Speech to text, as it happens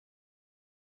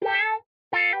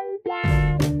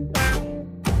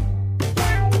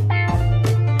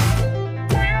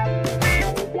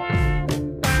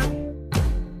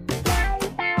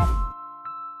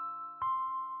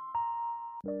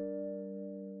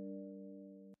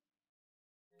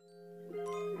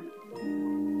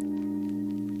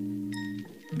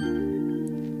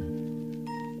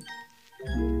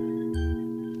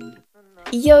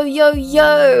Yo, yo,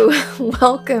 yo!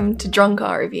 Welcome to Drunk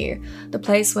Art Review, the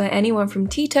place where anyone from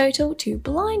teetotal to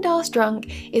blind ass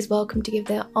drunk is welcome to give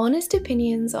their honest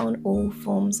opinions on all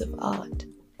forms of art.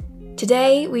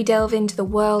 Today, we delve into the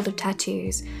world of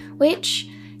tattoos, which,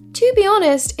 to be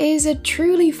honest, is a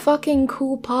truly fucking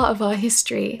cool part of our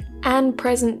history, and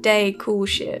present day cool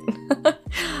shit.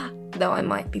 Though I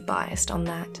might be biased on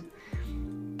that.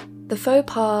 The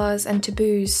faux pas and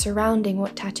taboos surrounding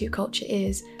what tattoo culture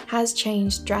is has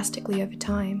changed drastically over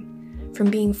time, from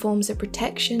being forms of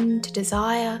protection to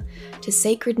desire, to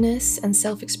sacredness and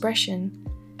self-expression,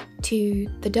 to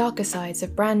the darker sides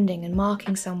of branding and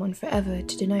marking someone forever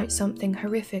to denote something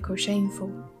horrific or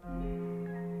shameful.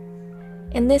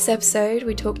 In this episode,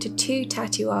 we talk to two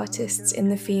tattoo artists in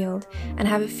the field and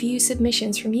have a few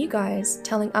submissions from you guys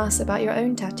telling us about your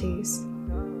own tattoos.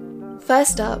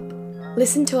 First up,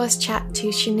 listen to us chat to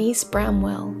Shanice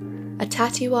Bramwell, a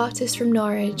tattoo artist from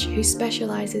Norwich who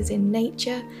specialises in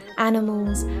nature,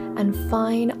 animals, and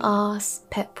fine-ass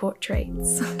pet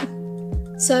portraits.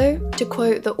 So, to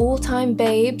quote the all-time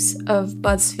babes of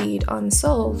BuzzFeed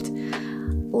Unsolved,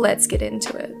 let's get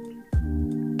into it.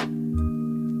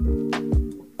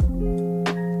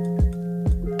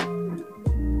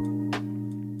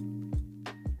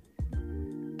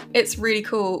 It's really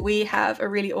cool. We have a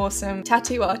really awesome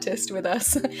tattoo artist with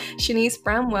us, Shanice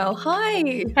Bramwell.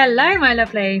 Hi! Hello, my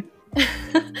lovely.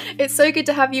 It's so good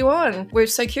to have you on. We're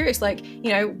so curious,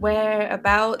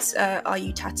 whereabouts are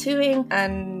you tattooing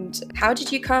and how did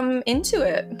you come into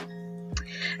it?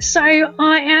 So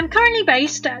I am currently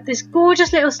based at this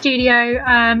gorgeous little studio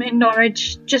in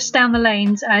Norwich, just down the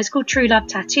lanes. It's called True Love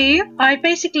Tattoo.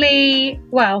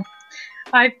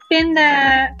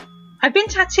 I've been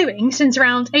tattooing since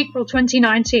around April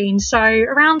 2019, so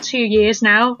around 2 years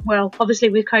now. Well, obviously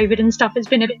with COVID and stuff, it's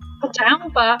been a bit put down,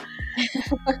 but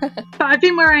I've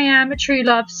been where I am at True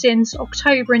Love since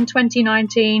October in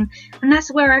 2019, and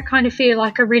that's where I kind of feel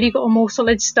like I really got a more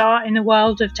solid start in the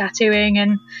world of tattooing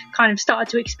and kind of started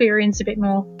to experience a bit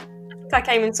more. I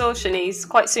came and saw Shanice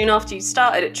quite soon after you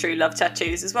started at True Love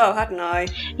Tattoos as well, hadn't I?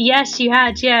 Yes, you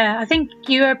had, yeah. I think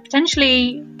you were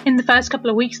potentially in the first couple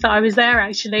of weeks that I was there,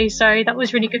 actually, so that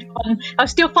was really good fun. I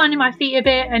was still finding my feet a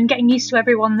bit and getting used to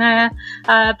everyone there,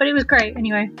 but it was great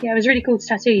anyway. Yeah, it was really cool to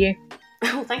tattoo you.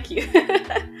 Oh, thank you.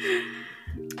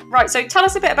 Right, so tell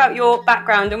us a bit about your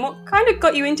background and what kind of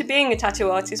got you into being a tattoo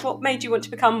artist. What made you want to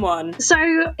become one? So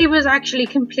it was actually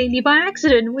completely by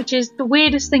accident, which is the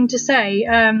weirdest thing to say.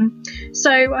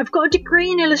 So I've got a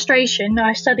degree in illustration.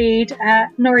 I studied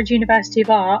at Norwich University of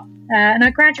Art and I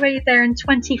graduated there in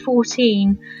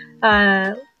 2014.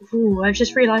 I've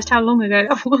just realised how long ago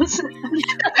that was.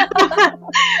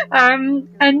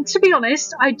 And to be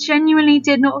honest, I genuinely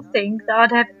did not think that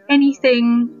I'd have any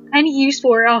use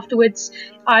for it afterwards.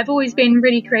 I've always been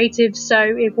really creative, so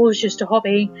it was just a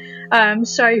hobby.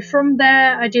 So from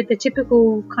there, I did the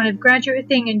typical kind of graduate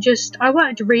thing and I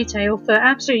worked retail for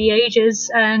absolutely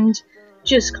ages and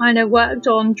just kind of worked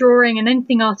on drawing and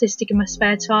anything artistic in my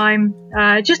spare time,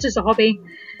 just as a hobby.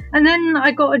 And then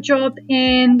I got a job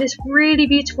in this really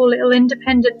beautiful little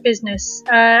independent business,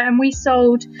 and we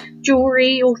sold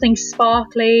jewellery, all things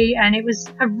sparkly, and it was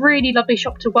a really lovely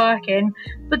shop to work in.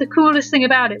 But the coolest thing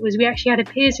about it was we actually had a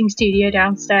piercing studio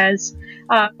downstairs.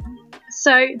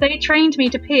 So they trained me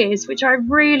to pierce, which I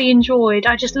really enjoyed.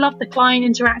 I just loved the client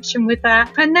interaction with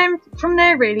that. And then from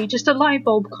there, really, just a light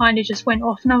bulb kind of just went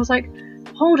off, and I was like,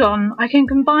 hold on, I can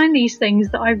combine these things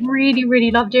that I really, really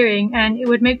love doing, and it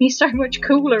would make me so much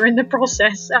cooler in the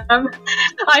process.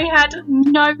 I had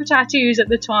no tattoos at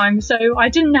the time, so I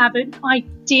didn't have an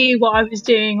idea what I was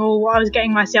doing or what I was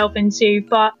getting myself into.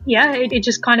 But yeah, it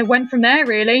just kind of went from there,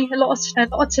 really. A lot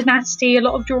of tenacity, a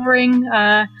lot of drawing,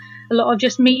 a lot of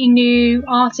just meeting new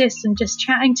artists and just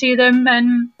chatting to them,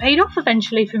 and paid off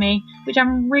eventually for me, which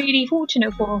I'm really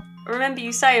fortunate for. I remember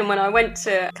you saying when I went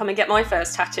to come and get my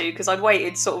first tattoo, because I'd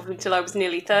waited sort of until I was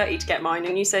nearly 30 to get mine,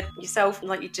 and you said yourself,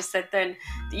 like you just said then,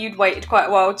 that you'd waited quite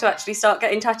a while to actually start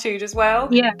getting tattooed as well.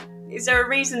 Yeah. Is there a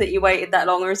reason that you waited that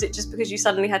long, or is it just because you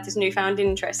suddenly had this newfound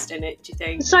interest in it, do you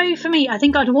think? So for me, I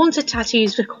think I'd wanted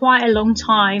tattoos for quite a long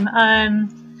time.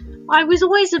 I was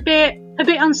always a bit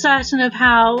uncertain of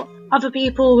how other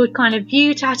people would kind of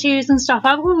view tattoos and stuff.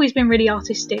 I've always been really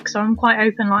artistic, so I'm quite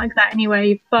open like that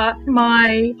anyway. But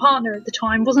my partner at the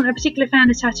time wasn't a particular fan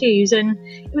of tattoos, and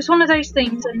it was one of those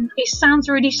things, and it sounds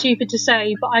really stupid to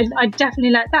say, but I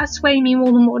definitely let that sway me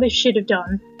more than what it should have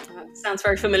done. That sounds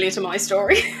very familiar to my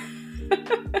story.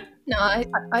 No,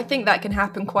 I think that can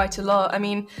happen quite a lot. I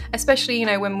mean, especially, you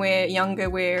know, when we're younger,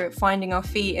 we're finding our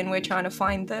feet and we're trying to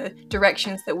find the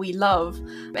directions that we love.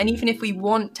 And even if we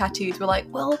want tattoos, we're like,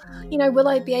 well, you know, will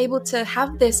I be able to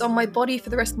have this on my body for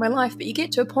the rest of my life? But you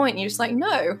get to a point and you're just like,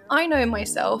 no, I know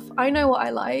myself. I know what I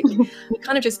like. You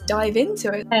kind of just dive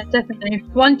into it. Yeah, definitely.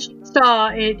 Once you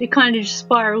start, it kind of just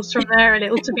spirals from there a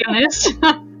little, to be honest.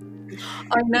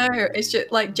 I know, it's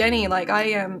just like Jenny, like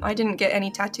I didn't get any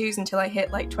tattoos until I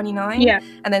hit like 29, Yeah.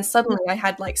 and then suddenly I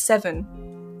had like 7,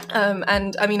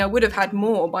 and I mean I would have had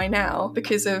more by now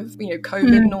because of, you know,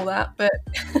 COVID and all that, but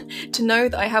to know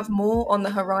that I have more on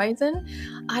the horizon,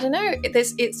 I don't know,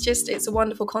 it's a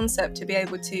wonderful concept to be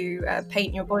able to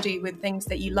paint your body with things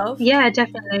that you love. Yeah,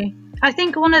 definitely. I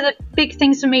think one of the big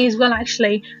things for me as well,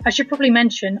 actually, I should probably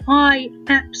mention, I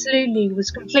absolutely was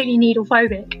completely needle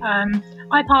phobic.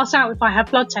 I pass out if I have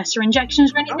blood tests or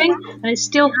injections or anything, and it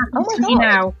still happens to me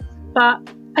now. But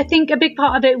I think a big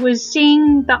part of it was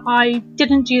seeing that I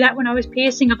didn't do that when I was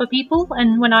piercing other people,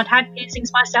 and when I'd had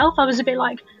piercings myself, I was a bit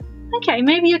like, okay,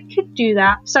 maybe I could do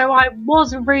that. So I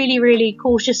was really, really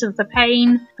cautious of the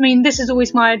pain. I mean, this is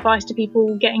always my advice to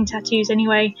people getting tattoos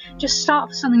anyway. Just start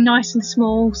with something nice and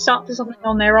small, start with something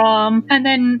on their arm, and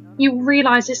then you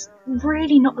realise it's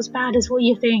really not as bad as what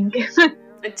you think.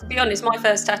 To be honest, my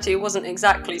first tattoo wasn't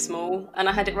exactly small, and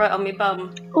I had it right on my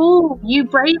bum. Oh, you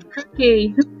brave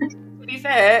cookie. To be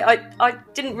fair, I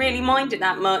didn't really mind it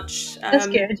that much. That's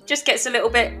good. Just gets a little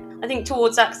bit, I think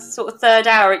towards that sort of third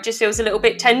hour, it just feels a little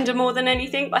bit tender more than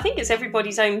anything. But I think it's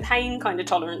everybody's own pain kind of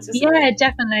tolerance, isn't it? Yeah,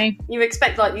 definitely. You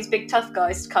expect like these big tough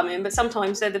guys to come in, but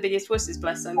sometimes they're the biggest wusses,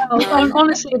 bless them. Oh,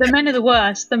 honestly, the men are the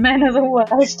worst. The men are the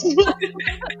worst.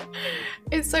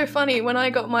 It's so funny, when I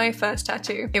got my first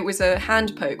tattoo, it was a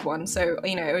hand poke one, so,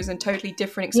 you know, it was a totally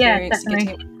different experience. Yeah,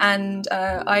 definitely. And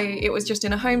it was just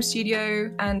in a home studio,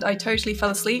 and I totally fell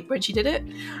asleep when she did it,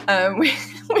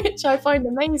 which I find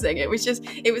amazing. It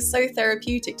was so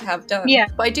therapeutic to have done. Yeah.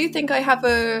 But I do think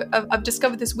I've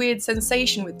discovered this weird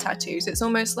sensation with tattoos. It's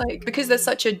almost like, because there's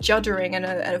such a juddering and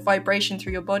a vibration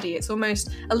through your body, it's almost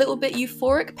a little bit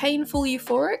euphoric, painful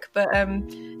euphoric, but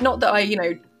not that I, you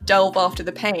know, delve after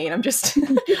the pain. I'm just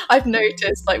I've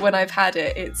noticed, like, when I've had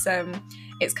it, it's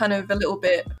kind of a little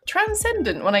bit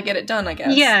transcendent when I get it done, I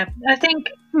guess. Yeah, I think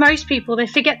most people, they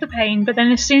forget the pain, but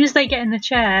then as soon as they get in the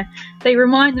chair, they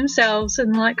remind themselves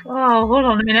and like, oh, hold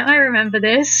on a minute, I remember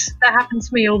this. That happens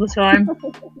to me all the time.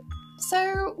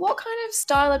 So what kind of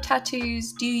style of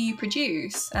tattoos do you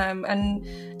produce?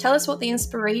 And tell us what the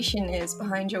inspiration is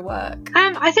behind your work.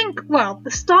 I think, well,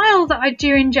 the style that I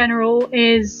do in general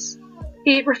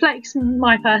it reflects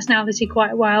my personality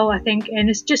quite well, I think, and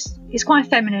it's quite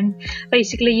feminine.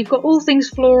 Basically, you've got all things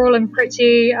floral and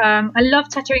pretty. I love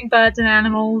tattooing birds and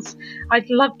animals. I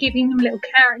love giving them little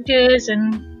characters,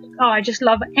 and I just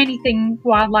love anything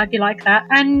wildlife-y like that.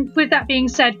 And with that being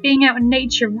said, being out in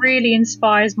nature really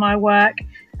inspires my work,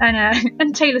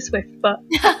 and Taylor Swift, but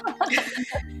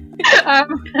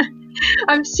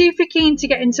I'm super keen to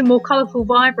get into more colourful,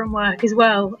 vibrant work as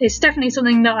well. It's definitely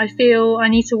something that I feel I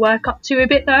need to work up to a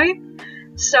bit though.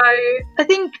 So I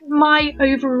think my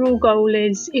overall goal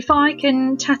is, if I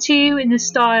can tattoo in the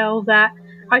style that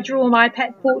I draw my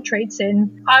pet portraits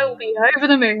in, I will be over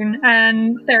the moon.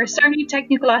 And there are so many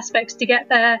technical aspects to get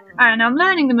there, and I'm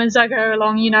learning them as I go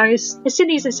along. You know, as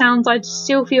silly as it sounds, I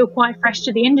still feel quite fresh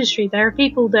to the industry. There are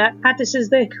people that had this as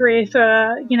their career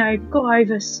for, you know,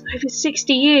 over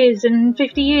 60 years and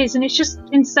 50 years, and it's just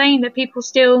insane that people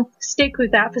still stick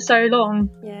with that for so long.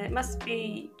 Yeah, it must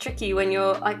be tricky when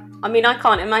I mean, I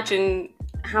can't imagine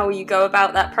how you go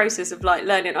about that process of like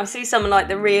learning. I see some like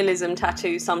the realism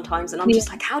tattoos sometimes, and I'm just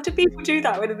like, how do people do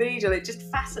that with a needle? It just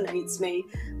fascinates me,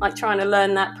 like trying to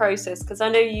learn that process, because I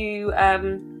know you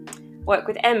work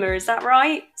with Emma, is that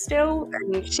right, still?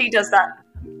 And she does that.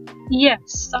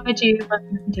 Yes, I do work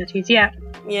with tattoos, yeah.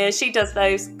 Yeah, she does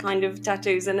those kind of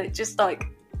tattoos, and it just like,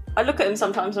 I look at them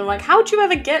sometimes and I'm like, how do you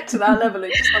ever get to that level?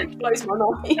 It just like blows my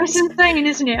mind. It's insane,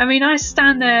 isn't it? I mean, I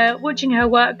stand there watching her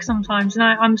work sometimes, and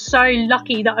I'm so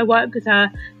lucky that I work with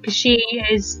her, because she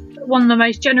is one of the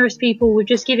most generous people with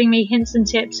just giving me hints and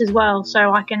tips as well,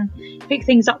 so I can pick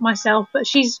things up myself. But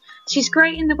she's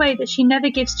great in the way that she never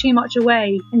gives too much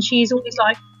away, and she's always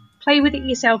like, play with it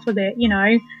yourself a bit, you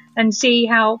know, and see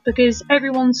how, because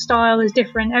everyone's style is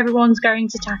different, everyone's going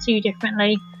to tattoo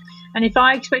differently. And if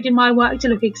I expected my work to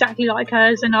look exactly like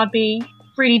hers, then I'd be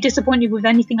really disappointed with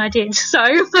anything I did. So,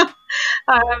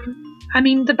 I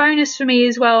mean, the bonus for me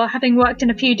as well, having worked in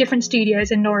a few different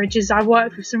studios in Norwich, is I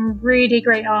worked with some really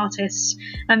great artists,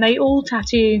 and they all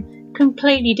tattoo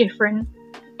completely different,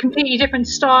 completely different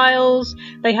styles.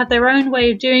 They have their own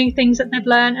way of doing things that they've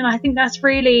learned, and I think that's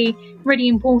really, really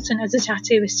important as a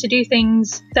tattooist, to do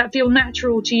things that feel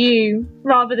natural to you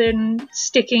rather than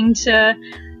sticking to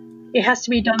it has to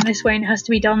be done this way and it has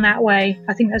to be done that way.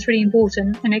 I think that's really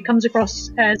important, and it comes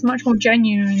across as much more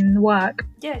genuine in the work.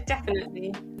 Yeah,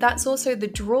 definitely. That's also the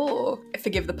draw,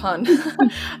 forgive the pun,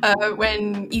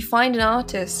 when you find an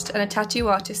artist and a tattoo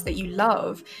artist that you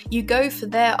love, you go for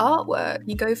their artwork,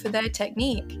 you go for their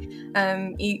technique.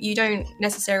 You don't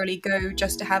necessarily go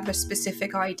just to have a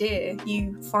specific idea.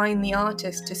 You find the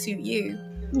artist to suit you.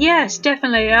 Yes,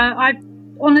 definitely.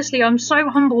 I'm so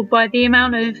humbled by the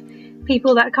amount of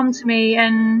people that come to me,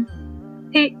 and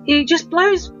it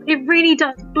really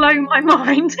does blow my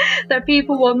mind that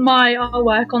people want my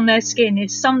artwork on their skin.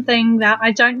 It's something that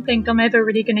I don't think I'm ever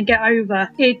really going to get over.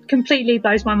 It completely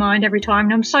blows my mind every time,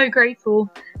 and I'm so grateful.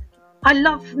 I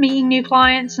love meeting new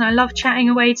clients, and I love chatting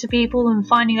away to people and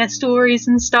finding their stories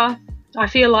and stuff. I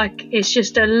feel like it's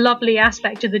just a lovely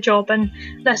aspect of the job, and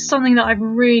that's something that I've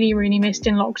really, really missed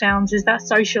in lockdowns, is that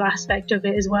social aspect of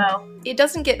it as well. It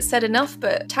doesn't get said enough,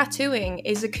 but tattooing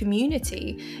is a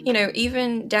community. You know,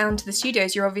 even down to the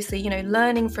studios, you're obviously, you know,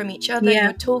 learning from each other,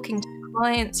 You're talking to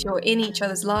clients, you're in each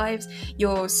other's lives,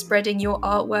 you're spreading your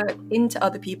artwork into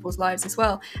other people's lives as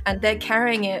well, and they're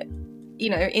carrying it, you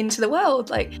know, into the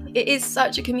world. Like, it is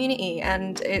such a community,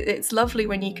 and it's lovely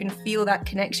when you can feel that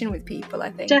connection with people, I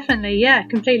think. Definitely, yeah,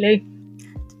 completely.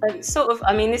 This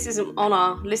isn't on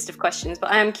our list of questions,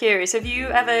 but I am curious, have you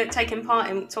ever taken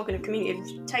part in, talking of community, have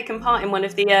you taken part in one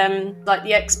of the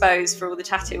the expos for all the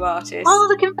tattoo artists? Oh,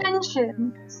 the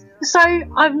conventions. So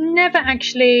I've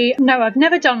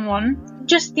never done one.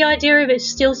 Just the idea of it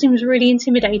still seems really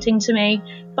intimidating to me,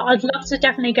 but I'd love to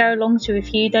definitely go along to a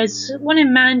few. There's one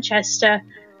in Manchester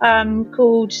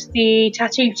called the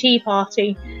Tattoo Tea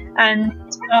Party, and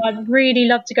I'd really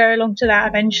love to go along to that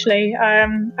eventually.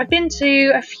 I've been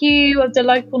to a few of the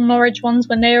local Norwich ones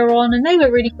when they were on, and they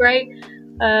were really great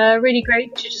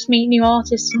to just meet new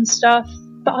artists and stuff.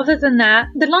 But other than that,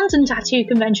 the London Tattoo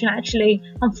Convention actually,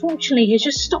 unfortunately, has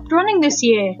just stopped running this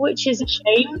year, which is a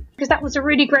shame, because that was a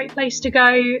really great place to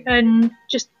go and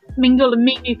just mingle and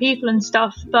meet new people and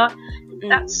stuff. But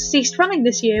that's ceased running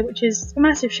this year, which is a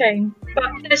massive shame. But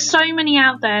there's so many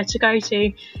out there to go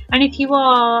to, and if you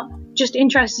are just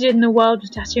interested in the world of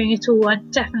tattooing at all,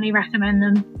 I'd definitely recommend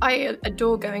them. I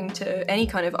adore going to any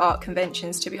kind of art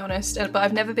conventions, to be honest, but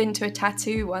I've never been to a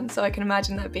tattoo one, so I can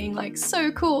imagine that being like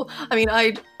so cool. I mean,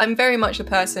 I'm very much a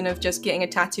person of just getting a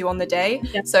tattoo on the day,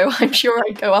 so I'm sure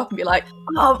I'd go up and be like,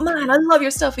 oh man, I love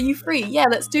your stuff, are you free? Yeah,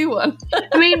 let's do one.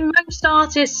 I mean, most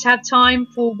artists have time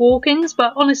for walk-ins,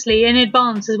 but honestly, in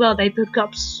advance as well, they book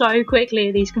up so quickly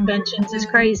at these conventions. It's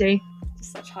crazy.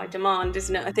 Such high demand,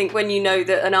 isn't it? I think when you know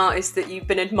that an artist that you've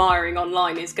been admiring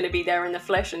online is going to be there in the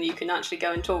flesh, and you can actually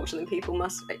go and talk to them, it's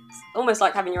almost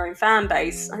like having your own fan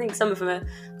base. I think some of them are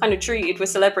kind of treated with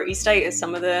celebrity status,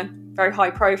 some of the very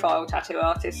high profile tattoo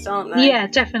artists, aren't they? Yeah,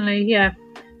 definitely, yeah.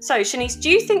 So, Shanice,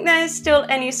 do you think there's still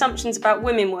any assumptions about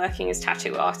women working as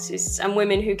tattoo artists and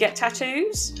women who get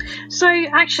tattoos? So,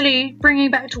 actually, bringing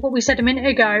back to what we said a minute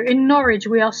ago, in Norwich,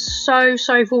 we are so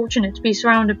fortunate to be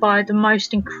surrounded by the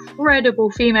most incredible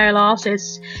female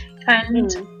artists,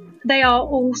 and they are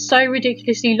all so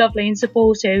ridiculously lovely and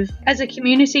supportive. As a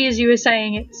community, as you were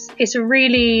saying, it's a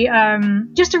really,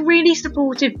 just a really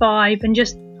supportive vibe, and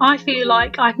just, I feel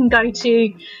like I can go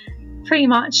to pretty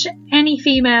much any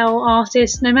female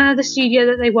artist, no matter the studio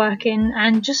that they work in,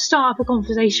 and just start up a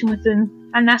conversation with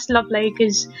them. And that's lovely,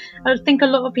 because I think a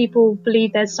lot of people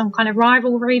believe there's some kind of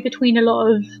rivalry between a lot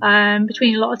of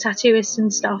tattooists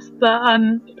and stuff, but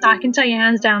I can tell you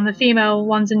hands down, the female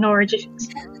ones in Norwich,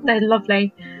 they're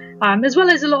lovely, as well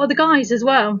as a lot of the guys as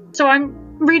well. So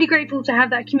I'm really grateful to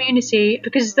have that community,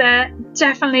 because there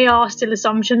definitely are still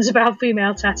assumptions about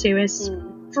female tattooists.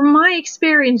 From my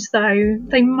experience, though,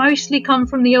 they mostly come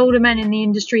from the older men in the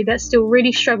industry that still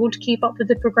really struggle to keep up with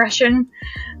the progression,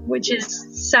 which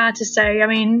is sad to say. I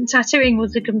mean, tattooing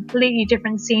was a completely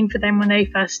different scene for them when they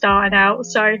first started out,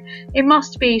 so it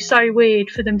must be so weird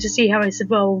for them to see how it's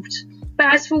evolved.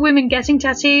 But as for women getting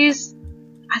tattoos,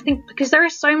 I think because there are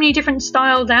so many different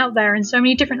styles out there and so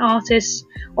many different artists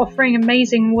offering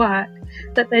amazing work,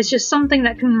 that there's just something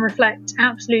that can reflect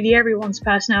absolutely everyone's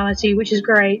personality, which is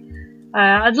great.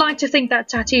 I'd like to think that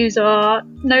tattoos are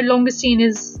no longer seen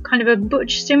as kind of a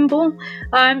butch symbol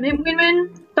in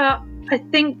women, but I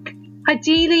think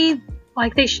ideally,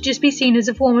 like, they should just be seen as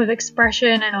a form of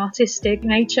expression and artistic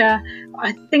nature.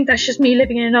 I think that's just me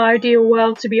living in an ideal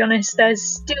world, to be honest. There's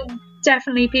still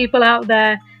definitely people out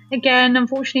there again,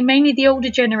 unfortunately, mainly the older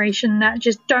generation that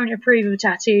just don't approve of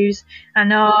tattoos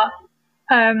and are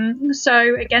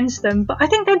so against them. But I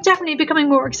think they're definitely becoming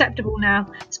more acceptable now,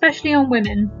 especially on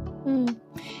women.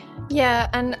 Yeah,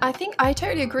 and I think I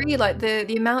totally agree. Like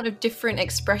the amount of different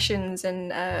expressions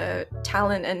and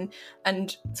talent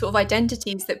and sort of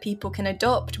identities that people can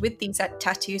adopt with these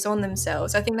tattoos on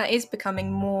themselves, I think that is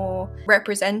becoming more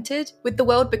represented, with the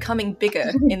world becoming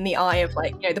bigger in the eye of,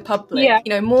 like, you know, the public. Yeah.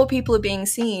 You know, more people are being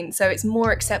seen, so it's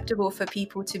more acceptable for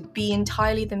people to be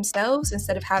entirely themselves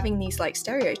instead of having these like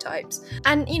stereotypes.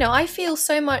 And you know, I feel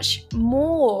so much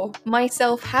more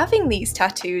myself having these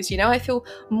tattoos. You know, I feel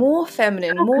more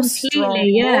feminine, more strong,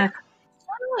 yeah.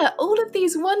 all of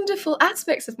these wonderful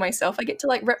aspects of myself I get to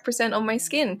like represent on my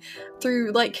skin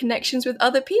through like connections with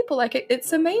other people. Like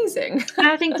it's amazing. And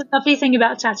I think the lovely thing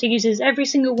about tattoos is every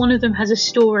single one of them has a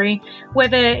story,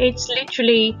 whether it's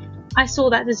literally I saw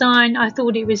that design, I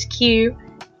thought it was cute,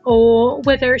 or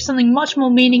whether it's something much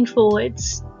more meaningful.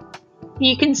 It's,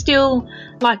 you can still,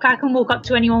 like, I can walk up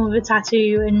to anyone with a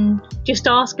tattoo and just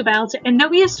ask about it and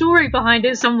there'll be a story behind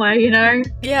it somewhere, you know.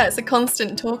 Yeah, it's a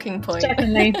constant talking point.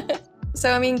 Definitely.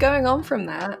 So I mean, going on from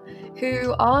that,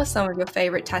 who are some of your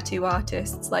favourite tattoo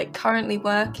artists, like currently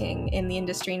working in the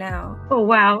industry now? Oh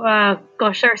wow,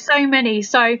 gosh, there are so many.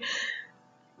 So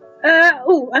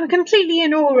I'm completely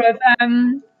in awe of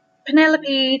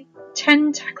Penelope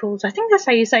Tentacles, I think that's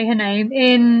how you say her name.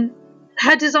 In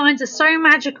her designs are so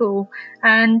magical,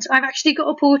 and I've actually got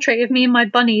a portrait of me and my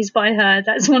bunnies by her.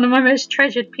 That's one of my most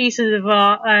treasured pieces of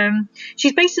art.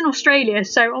 She's based in Australia,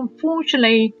 so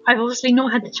unfortunately I've obviously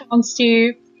not had the chance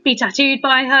to be tattooed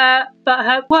by her, but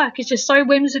her work is just so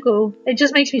whimsical. It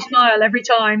just makes me smile every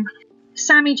time.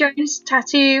 Sammy Jones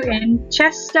Tattoo in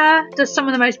Chester does some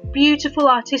of the most beautiful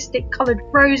artistic coloured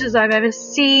roses I've ever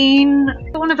seen.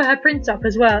 One of her prints up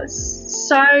as well.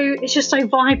 It's just so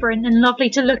vibrant and lovely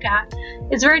to look at.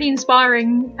 It's really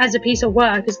inspiring as a piece of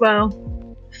work as well.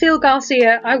 Phil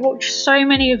Garcia, I watch so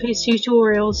many of his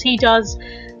tutorials. He does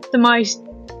the most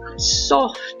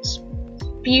soft,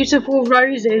 beautiful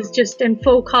roses just in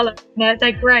full colour.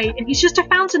 They're great, and he's just a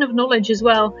fountain of knowledge as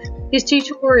well. His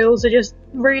tutorials are just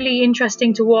really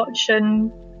interesting to watch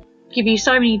and give you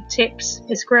so many tips.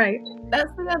 It's great.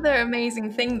 That's another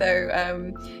amazing thing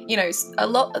though. You know, a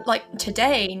lot, like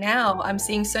today now I'm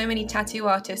seeing so many tattoo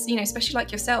artists, you know, especially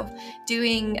like yourself,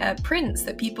 doing prints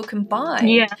that people can buy.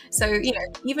 Yeah. So, you know,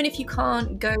 even if you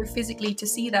can't go physically to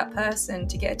see that person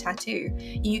to get a tattoo,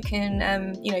 you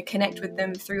can you know, connect with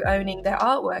them through owning their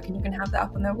artwork, and you can have that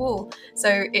up on their wall.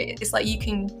 So it's like you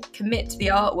can commit to the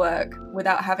artwork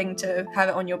without having to have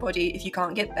it on your body if you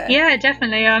can't get there. Yeah,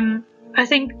 definitely. I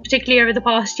think particularly over the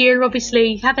past year,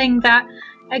 obviously having that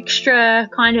extra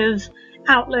kind of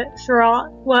outlet for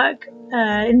artwork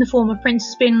in the form of prints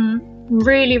has been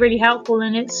really, really helpful,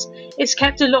 and it's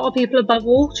kept a lot of people above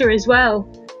water as well.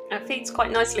 That feeds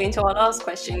quite nicely into our last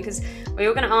question, because we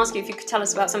were going to ask you if you could tell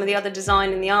us about some of the other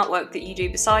design and the artwork that you do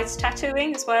besides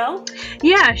tattooing as well.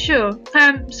 Yeah, sure.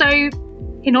 So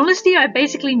in honesty, I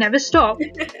basically never stop.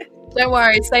 Don't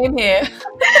worry, same here.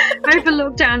 Over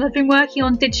lockdown, I've been working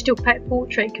on digital pet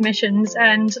portrait commissions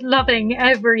and loving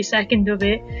every second of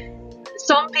it.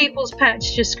 Some people's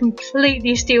pets just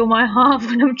completely steal my heart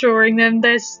when I'm drawing them.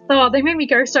 They make me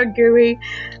go so gooey.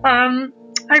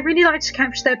 I really like to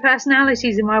capture their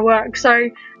personalities in my work, so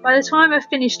by the time I've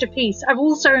finished a piece, I've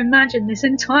also imagined this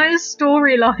entire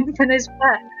storyline for this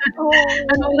pet.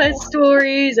 And all their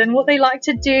stories and what they like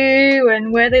to do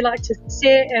and where they like to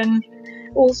sit and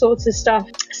all sorts of stuff.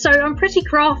 So I'm pretty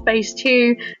craft based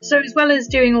too, so as well as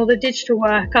doing all the digital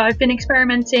work, I've been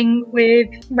experimenting with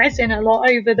resin a lot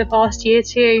over the past year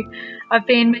too. I've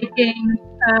been making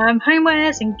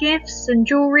homewares and gifts and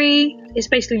jewellery. It's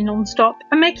basically non-stop.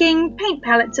 I'm making paint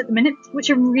palettes at the minute, which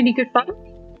are really good fun,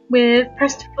 with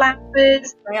pressed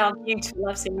flowers. They are beautiful,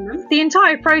 I've seen them. The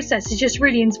entire process is just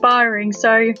really inspiring.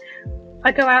 So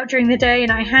I go out during the day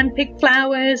and I hand pick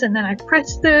flowers, and then I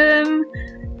press them,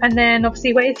 and then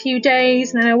obviously wait a few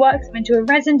days, and then I work them into a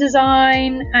resin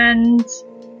design, and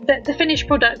the finished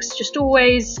products just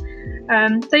always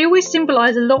they always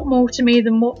symbolise a lot more to me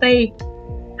than what they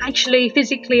actually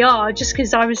physically are, just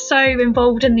because I was so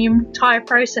involved in the entire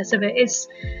process of it. It's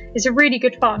a really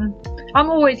good fun. I'm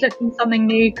always looking for something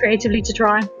new creatively to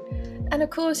try. And of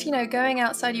course, you know, going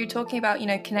outside, you were talking about, you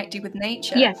know, connecting with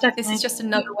nature. Yeah, definitely. This is just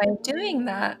another way of doing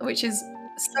that, which is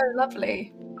so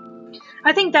lovely.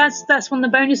 I think that's one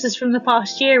of the bonuses from the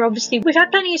past year. Obviously, we've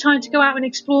had plenty of time to go out and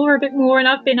explore a bit more, and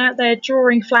I've been out there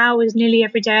drawing flowers nearly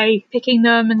every day, picking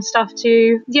them and stuff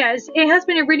too. Yeah, it has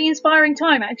been a really inspiring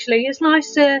time, actually. It's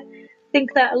nice to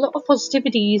think that a lot of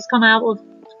positivity has come out of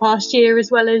past year,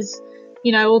 as well as,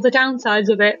 you know, all the downsides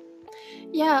of it.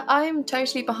 Yeah, I'm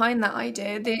totally behind that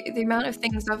idea. The amount of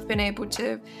things I've been able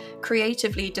to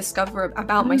creatively discover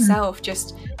about myself,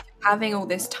 just having all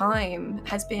this time,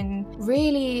 has been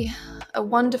really a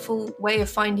wonderful way of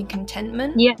finding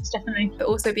contentment. Yes, definitely. But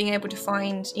also being able to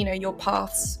find, you know, your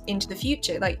paths into the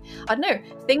future. Like, I don't know,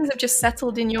 things have just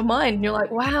settled in your mind and you're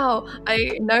like, wow,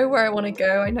 I know where I want to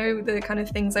go. I know the kind of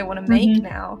things I want to make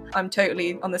now. I'm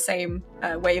totally on the same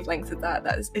wavelength of that.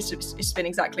 It's been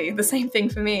exactly the same thing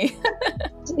for me.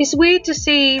 It's weird to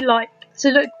see, like, to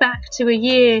look back to a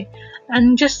year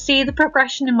and just see the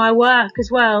progression in my work as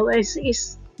well.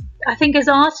 It's I think as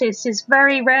artists, it's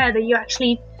very rare that you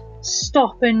actually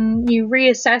stop and you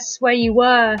reassess where you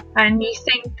were and you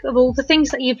think of all the things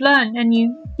that you've learned, and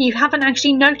you haven't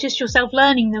actually noticed yourself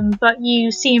learning them, but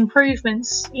you see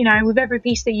improvements, you know, with every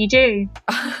piece that you do.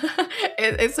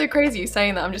 It's so crazy you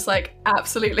saying that. I'm just like,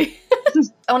 absolutely.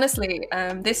 Honestly,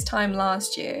 this time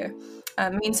last year, I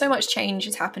mean, so much change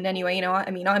has happened anyway. You know,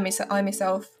 I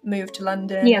myself moved to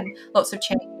London, and lots of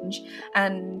change,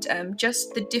 and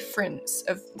just the difference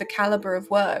of the caliber of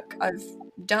work I've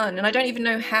done. And I don't even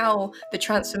know how the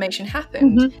transformation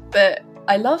happened, but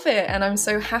I love it, and I'm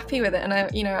so happy with it. And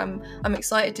I'm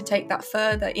excited to take that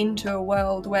further into a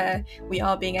world where we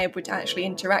are being able to actually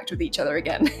interact with each other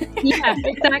again. Yeah,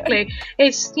 exactly.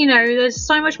 It's, you know, there's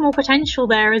so much more potential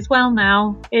there as well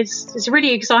now. It's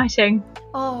really exciting.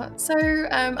 So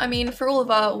I mean, for all of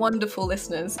our wonderful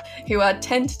listeners who are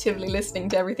tentatively listening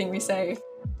to everything we say,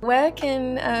 where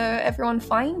can everyone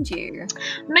find you?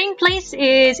 Main place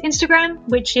is Instagram,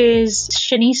 which is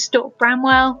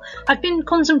Shanice.Bramwell. I've been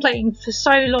contemplating for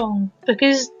so long,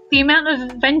 because the amount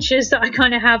of ventures that I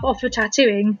kind of have off of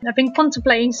tattooing, I've been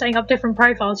contemplating setting up different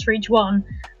profiles for each one.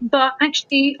 But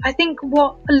actually, I think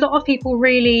what a lot of people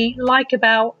really like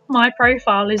about my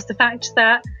profile is the fact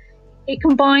that it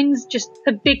combines just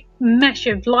a big mesh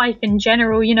of life in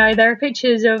general. You know, there are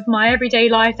pictures of my everyday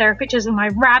life, there are pictures of my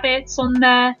rabbits on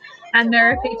there, and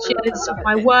there are pictures of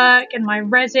my work and my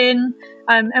resin.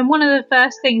 And one of the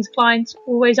first things clients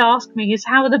always ask me is,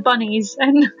 how are the bunnies?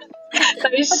 And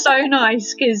that is so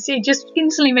nice, because it just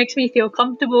instantly makes me feel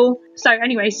comfortable. So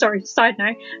anyway, sorry, side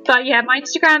note. But yeah, my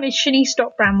Instagram is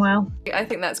Shanice.Bramwell. I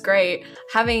think that's great.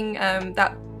 Having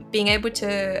that, being able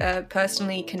to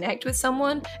personally connect with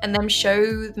someone and them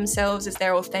show themselves as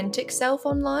their authentic self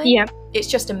online, it's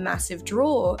just a massive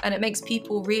draw, and it makes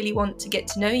people really want to get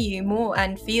to know you more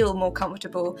and feel more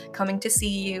comfortable coming to see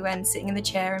you and sitting in the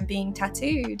chair and being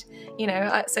tattooed, you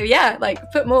know. So yeah, like,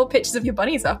 put more pictures of your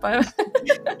bunnies up. I love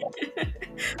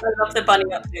the bunny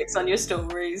updates on your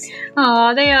stories.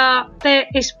 Oh,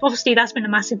 it's obviously, that's been a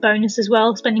massive bonus as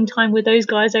well, spending time with those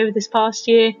guys over this past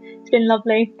year. It's been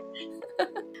lovely.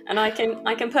 And I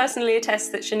can personally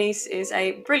attest that Shanice is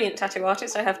a brilliant tattoo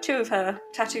artist. I have 2 of her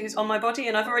tattoos on my body,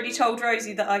 and I've already told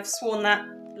Rosie that I've sworn that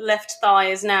left thigh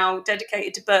is now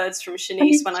dedicated to birds from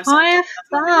Shanice. When I've entire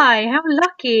thigh, how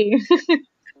lucky.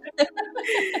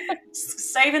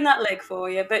 Saving that leg for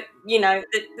you. But, you know,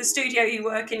 the studio you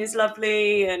work in is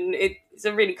lovely, and it's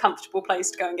a really comfortable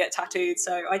place to go and get tattooed,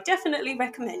 so I definitely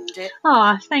recommend it.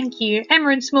 Thank you. Emma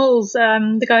and Smalls,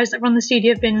 the guys that run the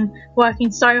studio, have been working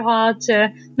so hard to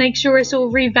make sure it's all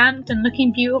revamped and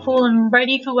looking beautiful and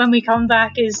ready for when we come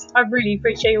back. I really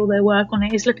appreciate all their work on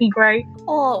it. It's looking great.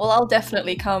 Oh, well, I'll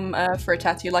definitely come for a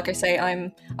tattoo. Like I say,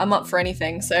 I'm up for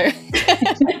anything, so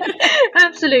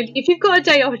absolutely. If you've got a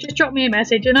day off, just drop me a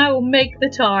message and I will make the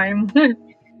time.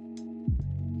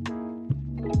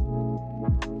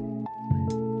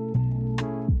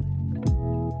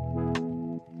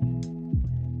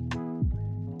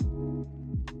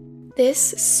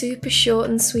 This super short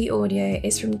and sweet audio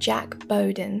is from Jack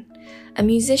Bowden, a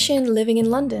musician living in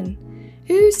London,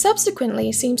 who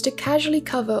subsequently seems to casually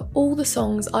cover all the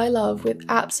songs I love with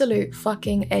absolute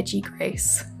fucking edgy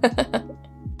grace.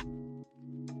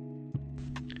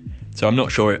 So I'm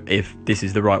not sure if this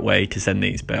is the right way to send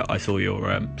these, but I saw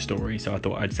your story, so I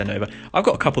thought I'd send over. I've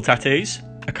got a couple tattoos.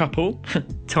 A couple.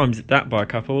 Times that by a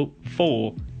couple.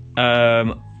 4.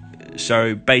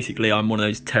 So basically I'm one of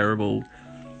those terrible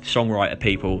songwriter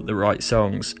people that write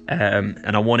songs,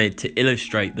 and I wanted to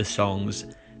illustrate the songs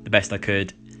the best I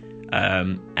could,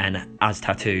 and as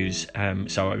tattoos.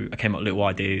 So I came up with little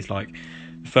ideas. Like,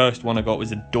 the first one I got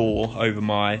was a door over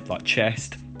my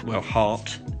chest,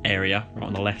 heart area, right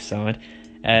on the left side,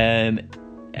 and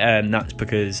that's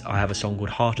because I have a song called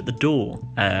Heart at the Door,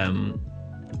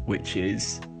 which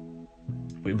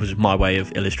was my way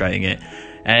of illustrating it.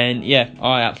 And yeah,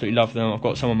 I absolutely love them. I've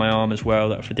got some on my arm as well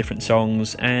that are for different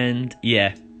songs, and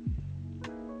yeah,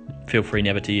 feel free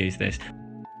never to use this.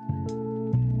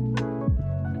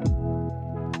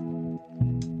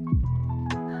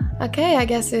 Okay, I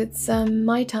guess it's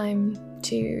my time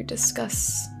to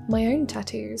discuss my own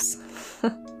tattoos.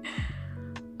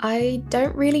 I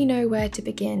don't really know where to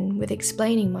begin with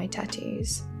explaining my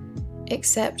tattoos,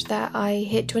 except that I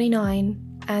hit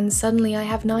 29 and suddenly I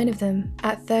have 9 of them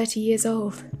at 30 years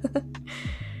old.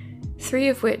 3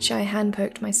 of which I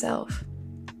hand-poked myself.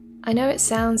 I know it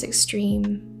sounds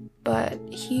extreme, but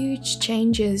huge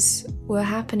changes were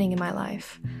happening in my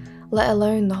life, let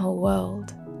alone the whole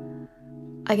world.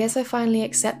 I guess I finally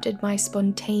accepted my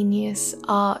spontaneous,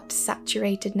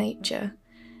 art-saturated nature,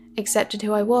 accepted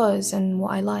who I was and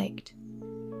what I liked.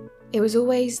 It was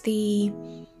always the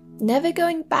never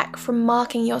going back from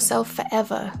marking yourself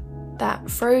forever that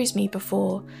froze me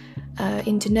before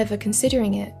into never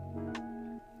considering it.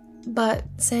 But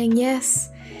saying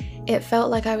yes, it felt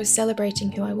like I was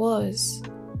celebrating who I was,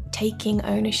 taking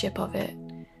ownership of it,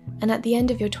 and at the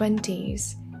end of your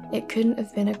 20s, it couldn't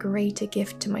have been a greater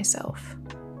gift to myself.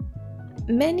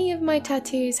 Many of my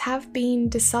tattoos have been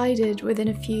decided within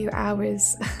a few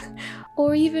hours,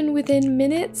 or even within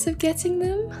minutes of getting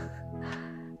them.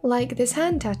 Like this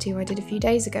hand tattoo I did a few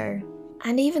days ago.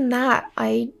 And even that,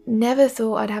 I never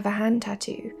thought I'd have a hand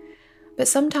tattoo. But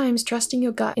sometimes trusting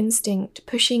your gut instinct,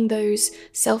 pushing those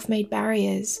self-made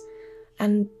barriers,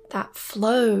 and that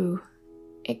flow,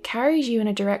 it carries you in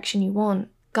a direction you want,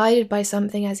 guided by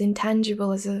something as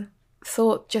intangible as a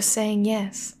thought just saying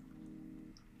yes.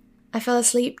 I fell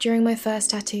asleep during my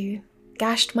first tattoo,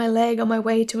 gashed my leg on my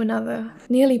way to another,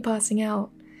 nearly passing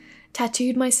out,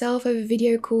 tattooed myself over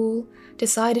video call,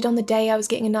 decided on the day I was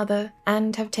getting another,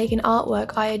 and have taken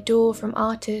artwork I adore from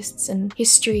artists and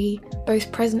history,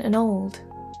 both present and old.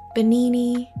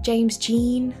 Bernini, James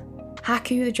Jean,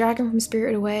 Haku the dragon from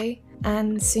Spirited Away,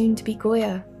 and soon to be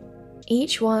Goya.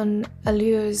 Each one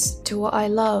allures to what I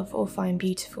love or find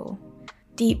beautiful.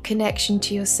 Deep connection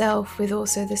to yourself with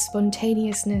also the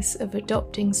spontaneousness of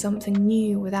adopting something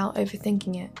new without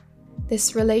overthinking it.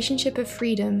 This relationship of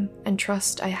freedom and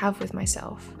trust I have with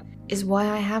myself is why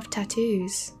I have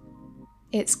tattoos.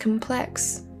 It's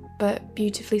complex, but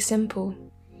beautifully simple.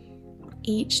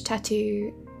 Each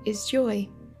tattoo is joy.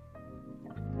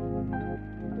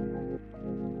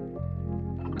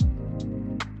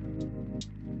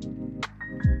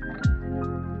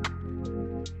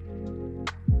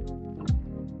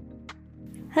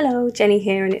 Hello, Jenny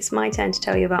here, and it's my turn to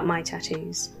tell you about my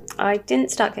tattoos. I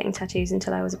didn't start getting tattoos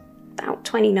until I was about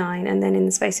 29, and then in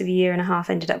the space of a year and a half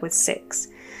ended up with 6.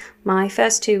 My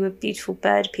first 2 were beautiful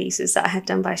bird pieces that I had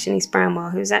done by Shanice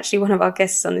Brownwell, who's actually one of our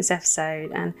guests on this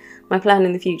episode, and my plan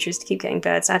in the future is to keep getting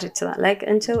birds added to that leg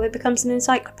until it becomes an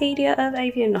encyclopedia of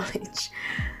avian knowledge.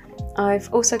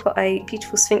 I've also got a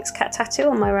beautiful Sphinx cat tattoo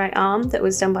on my right arm that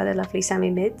was done by the lovely Sammy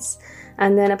Mids.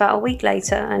 And then about a week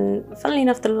later, and funnily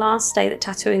enough the last day that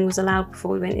tattooing was allowed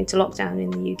before we went into lockdown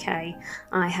in the UK,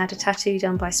 I had a tattoo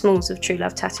done by Smalls of True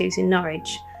Love Tattoos in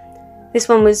Norwich. This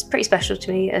one was pretty special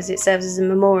to me as it serves as a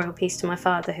memorial piece to my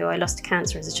father, who I lost to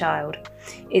cancer as a child.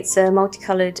 It's a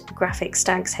multicoloured graphic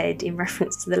stag's head in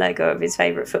reference to the logo of his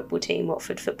favourite football team,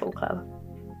 Watford Football Club.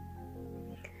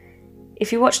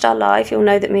 If you watched our live, you'll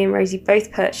know that me and Rosie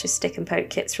both purchased stick and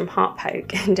poke kits from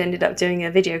Heartpoke and ended up doing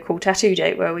a video call tattoo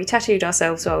date where we tattooed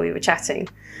ourselves while we were chatting.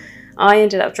 I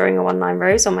ended up drawing a 1-line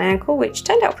rose on my ankle, which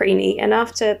turned out pretty neat, and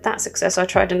after that success I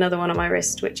tried another one on my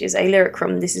wrist, which is a lyric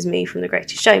from This Is Me from The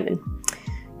Greatest Showman.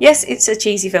 Yes, it's a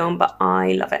cheesy film, but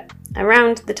I love it.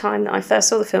 Around the time that I first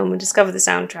saw the film and discovered the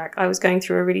soundtrack, I was going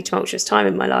through a really tumultuous time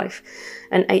in my life.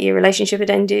 An 8-year relationship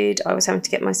had ended, I was having to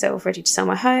get myself ready to sell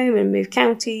my home and move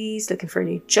counties, looking for a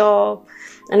new job,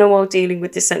 and all while dealing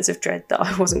with this sense of dread that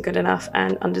I wasn't good enough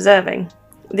and undeserving.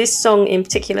 This song in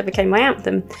particular became my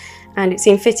anthem, and it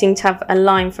seemed fitting to have a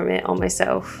line from it on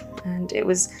myself, and it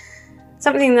was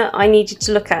something that I needed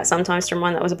to look at sometimes to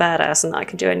remind that I was a badass and that I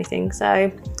could do anything.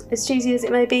 So, as cheesy as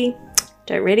it may be,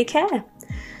 don't really care.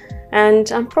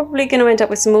 And I'm probably going to end up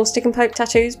with some more stick and poke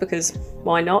tattoos because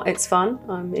why not? It's fun.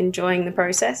 I'm enjoying the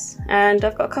process, and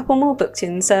I've got a couple more booked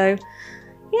in, so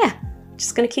yeah,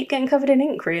 just going to keep getting covered in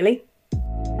ink really.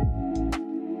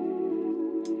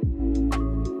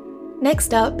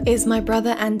 Next up is my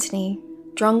brother Anthony,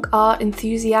 drunk art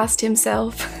enthusiast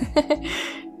himself.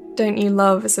 Don't you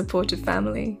love a supportive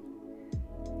family?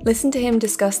 Listen to him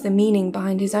discuss the meaning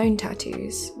behind his own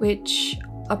tattoos, which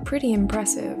are pretty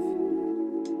impressive.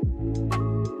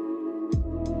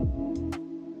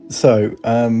 So,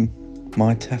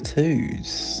 my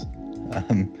tattoos.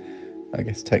 I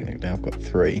guess technically I've got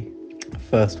 3. The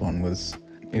first one was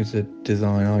a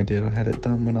design I did. I had it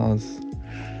done when I was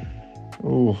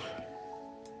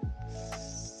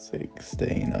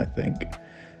 16, I think.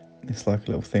 It's like a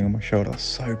little thing on my shoulder. I was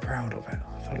so proud of it.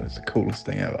 I thought it was the coolest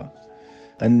thing ever.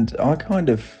 And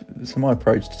so my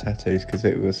approach to tattoos,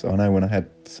 because I know when I had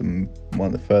one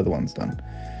of the further ones done,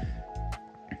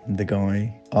 the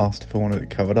guy asked if I wanted it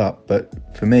covered up, but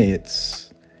for me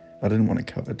I didn't want it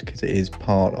covered because it is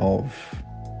part of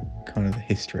kind of the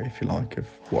history, if you like, of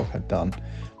what I've had done.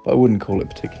 But I wouldn't call it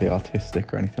particularly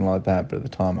artistic or anything like that, but at the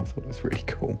time I thought it was really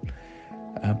cool.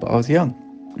 But I was young.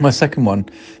 My second one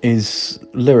is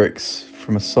lyrics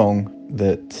from a song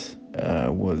that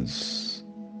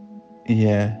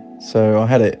so I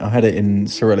had it in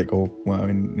Cyrillic,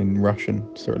 in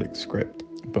Russian Cyrillic script.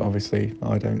 But obviously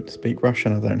I don't speak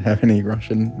Russian. I don't have any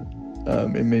Russian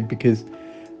in me, because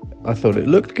I thought it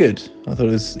looked good. I thought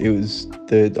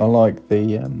I like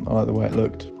the way it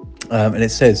looked. And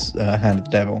it says "Hand of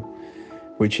the Devil,"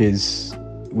 which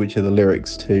are the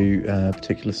lyrics to a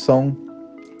particular song.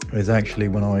 It was actually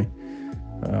when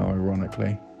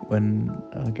ironically, when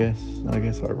I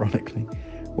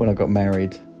got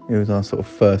married. It was our sort of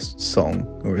first song,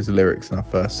 or it was the lyrics in our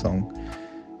first song,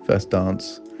 first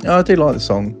dance. I do like the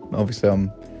song. Obviously,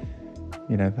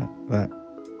 that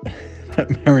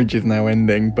that marriage is now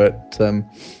ending, but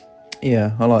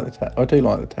yeah, I do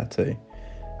like the tattoo.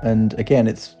 And again,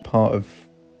 it's part of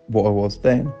what I was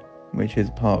then, which is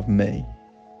part of me,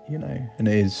 and it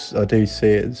is. I do see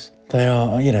it as they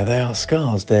are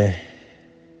scars. They're,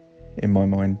 in my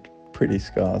mind, pretty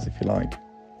scars, if you like.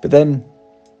 But then,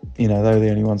 they were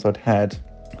the only ones I'd had.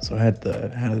 So I had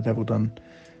the Hand of the Devil done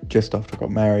just after I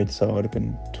got married, so I'd have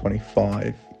been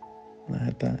 25 when I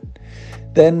had that.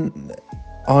 Then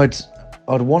I'd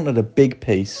wanted a big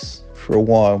piece for a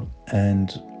while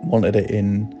and wanted it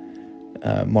in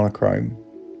monochrome.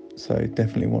 So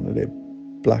definitely wanted it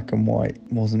black and white.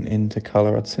 Wasn't into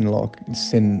colour. I'd seen a lot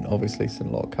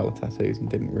of colour tattoos and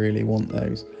didn't really want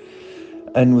those.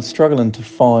 And was struggling to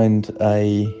find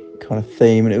a kind of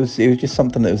theme, and it was just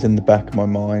something that was in the back of my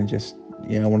mind. Just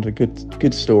I wanted a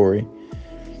good story,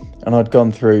 and I'd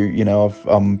gone through.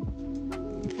 I'm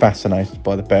fascinated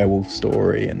by the Beowulf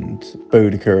story and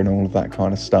Boudica and all of that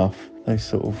kind of stuff. Those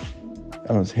sort of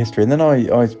elements of history, and then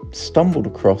I stumbled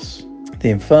across the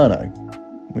Inferno,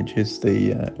 which is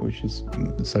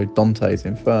Dante's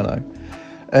Inferno,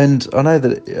 and I know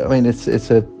that it's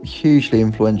a hugely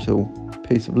influential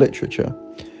piece of literature,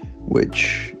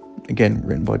 which, again,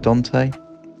 written by Dante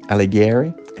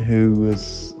Alighieri, who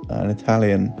was an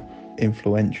Italian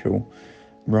influential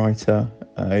writer.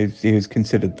 He was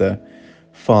considered the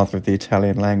father of the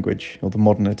Italian language, or the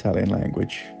modern Italian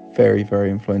language. Very,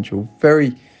 very influential.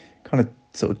 Very kind of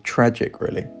sort of tragic,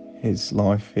 really. His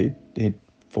life, he'd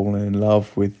fallen in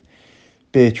love with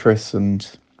Beatrice, and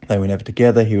they were never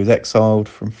together. He was exiled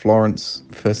from Florence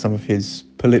for some of his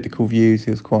political views.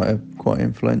 He was quite an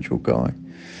influential guy.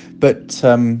 But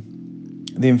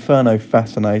the Inferno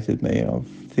fascinated me, of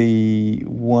the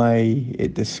way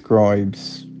it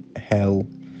describes hell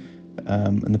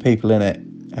and the people in it,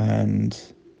 and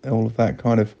all of that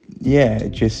kind of,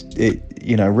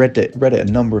 read it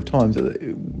a number of times.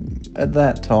 At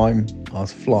that time, I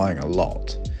was flying a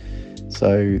lot.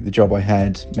 So the job I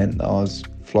had meant that I was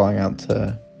flying out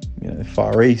to, the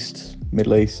Far East,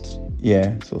 Middle East,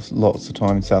 so lots of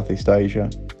time in Southeast Asia,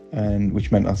 and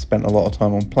which meant I spent a lot of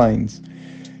time on planes,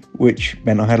 which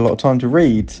meant I had a lot of time to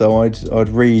read. So I'd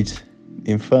read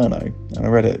Inferno, and I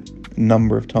read it a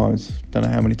number of times. Don't know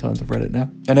how many times I've read it now.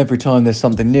 And every time there's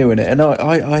something new in it. And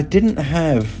I didn't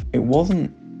have,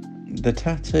 the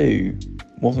tattoo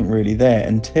wasn't really there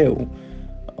until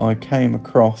I came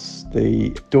across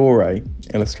the Doré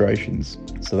illustrations.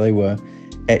 So they were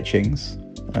etchings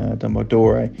done by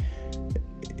Doré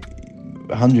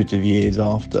hundreds of years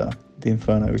after the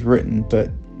Inferno was written, but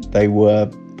they were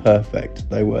perfect.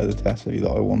 They were the tattoo that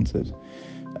I wanted.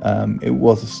 It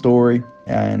was a story,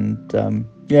 and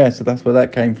so that's where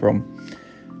that came from.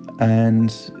 And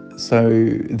so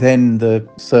then the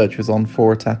search was on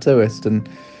for a tattooist, and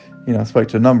I spoke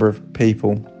to a number of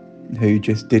people who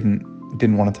just didn't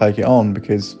want to take it on,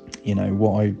 because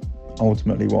what I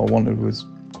wanted was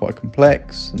quite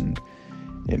complex, and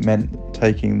it meant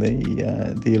taking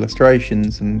the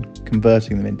illustrations and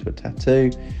converting them into a tattoo,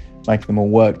 making them all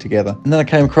work together. And then I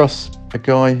came across a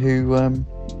guy who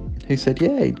said,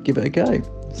 he'd give it a go.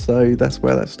 So that's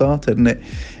where that started. And it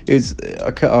was,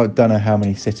 I don't know how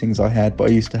many sittings I had, but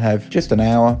I used to have just an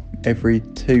hour every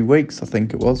 2 weeks, I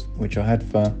think it was, which I had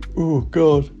for,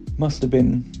 must have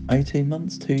been 18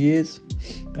 months, 2 years.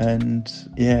 And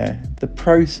the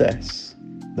process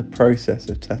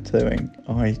of tattooing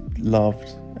I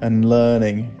loved, and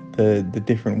learning the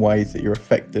different ways that you're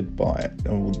affected by it,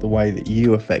 or the way that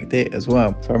you affect it as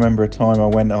well. So I remember a time I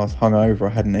was hungover,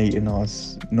 I hadn't eaten, I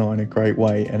was not in a great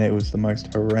way, and it was the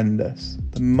most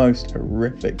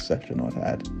horrific session I'd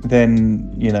had.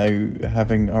 Then, you know,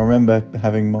 I remember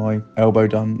having my elbow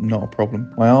done, not a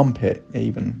problem. My armpit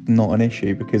even, not an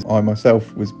issue, because I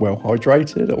myself was well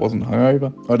hydrated, I wasn't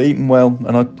hungover, I'd eaten well,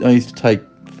 and I used to take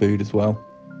food as well.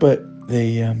 But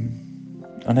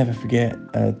I'll never forget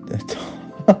I'd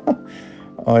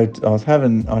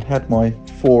had my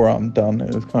forearm done.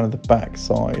 It was kind of the back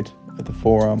side of the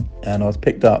forearm, and I was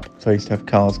picked up. So I used to have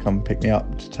cars come pick me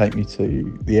up to take me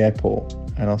to the airport,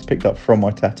 and I was picked up from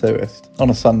my tattooist on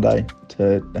a Sunday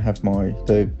to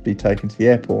be taken to the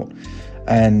airport.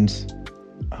 And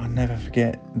I'll never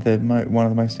forget one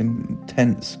of the most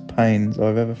intense pains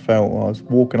I've ever felt. I was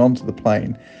walking onto the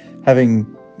plane, having,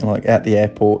 like, at the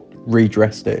airport,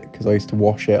 redressed it, because I used to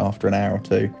wash it after an hour or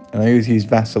two, and I always used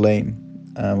Vaseline.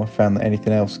 I found that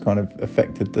anything else kind of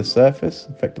affected the surface,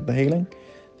 affected the healing,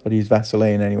 so I'd use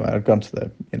Vaseline anyway. I'd gone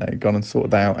and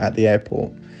sorted that out at the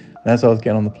airport, and as I was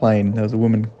getting on the plane, there was a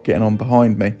woman getting on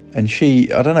behind me, and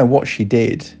I don't know what she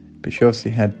did, but she obviously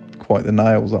had quite the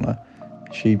nails on her.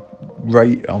 She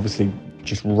obviously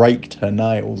just raked her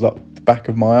nails up the back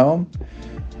of my arm,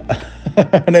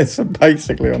 and it's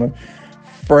basically on a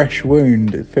fresh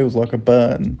wound. It feels like a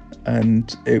burn,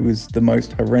 and it was the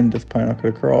most horrendous pain. I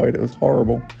could have cried. It was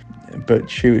horrible, but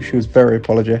she was very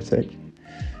apologetic.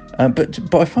 But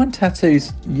I find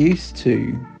tattoos I used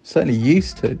to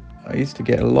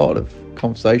get a lot of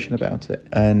conversation about it.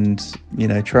 And, you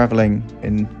know, traveling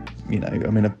in, you know, I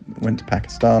mean, I went to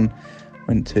Pakistan,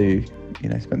 went to, you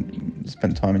know,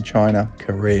 spent time in China,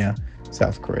 Korea,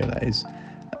 South Korea, that is,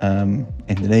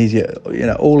 Indonesia, you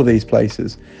know, all of these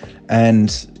places. And,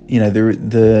 you know,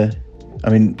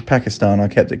 Pakistan, I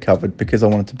kept it covered because I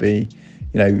wanted to be,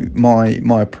 you know,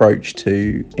 my approach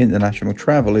to international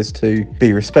travel is to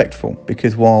be respectful,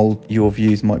 because while your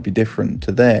views might be different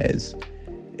to theirs,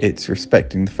 it's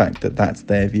respecting the fact that that's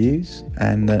their views,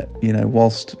 and that, you know,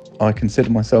 whilst I consider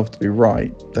myself to be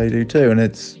right, they do too, and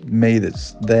it's me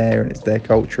that's there, and it's their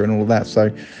culture and all of that. So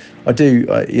I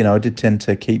did tend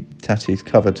to keep tattoos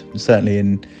covered, certainly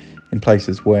in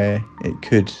places where it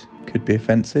could be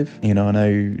offensive. You know, I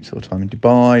know sort of time in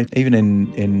Dubai, even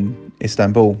in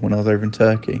Istanbul when I was over in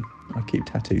Turkey, I keep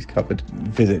tattoos covered.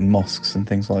 Visiting mosques and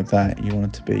things like that,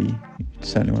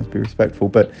 certainly want to be respectful.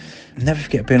 But I'll never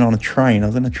forget being on a train. I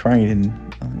was in a train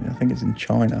I think it's in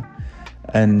China,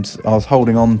 and I was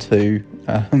holding on to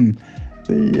the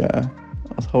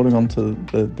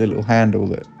little handle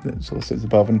that sort of sits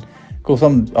above. And of course,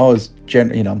 I'm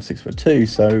 6'2",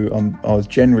 so I was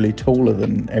generally taller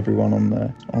than everyone on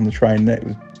the train. It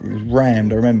was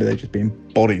rammed. I remember there just being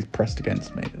bodies pressed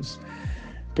against me. It was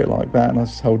a bit like that, and I was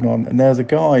just holding on. And there was a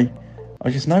guy. I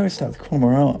just noticed out the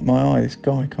corner of my eye, this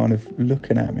guy kind of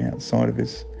looking at me outside of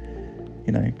his,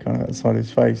 outside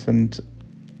his face, and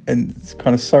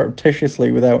kind of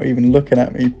surreptitiously, without even looking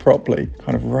at me properly,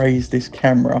 kind of raised this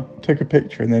camera, took a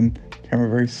picture, and then the camera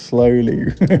very slowly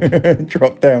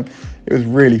dropped down. It was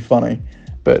really funny,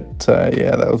 but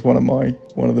that was one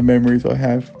of the memories I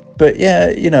have. But yeah,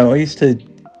 you know, it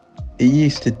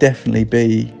used to definitely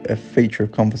be a feature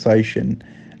of conversation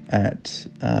at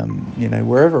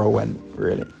wherever I went,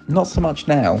 really. Not so much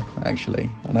now, actually.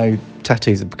 I know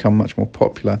tattoos have become much more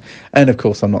popular, and of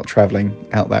course I'm not travelling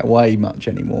out that way much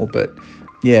anymore, but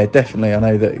yeah, definitely I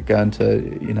know that going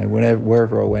to, you know,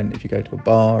 wherever I went, if you go to a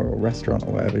bar or a restaurant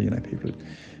or whatever, you know, people would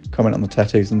comment on the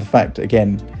tattoos, and the fact,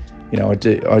 again, you know, I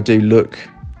do look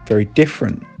very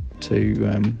different to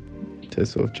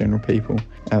sort of general people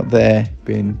out there,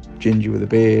 being ginger with a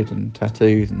beard and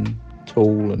tattoos and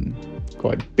tall and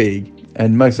quite big.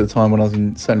 And most of the time when I was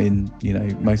certainly in, you know,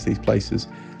 most of these places,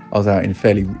 I was out in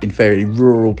fairly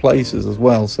rural places as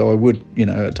well. So I would, you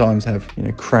know, at times have, you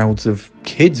know, crowds of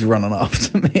kids running up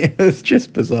to me. It was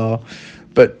just bizarre.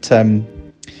 But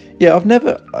yeah, I've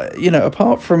never, you know,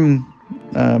 apart from,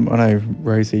 I know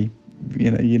Rosie,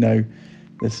 you know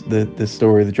the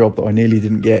story of the job that I nearly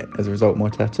didn't get as a result of my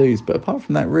tattoos. But apart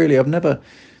from that, really, I've never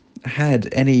had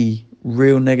any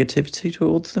real negativity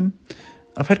towards them.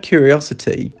 I've had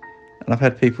curiosity, and I've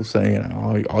had people say, you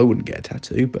know, I wouldn't get a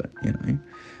tattoo, but, you know.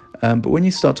 But when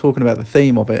you start talking about the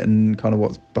theme of it and kind of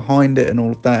what's behind it and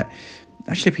all of that,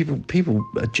 actually people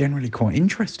are generally quite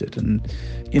interested. And,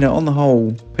 you know, on the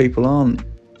whole, people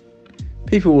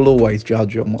will always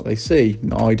judge on what they see.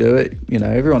 I do it, you know,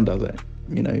 everyone does it.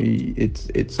 You know,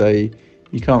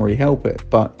 you can't really help it,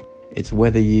 but it's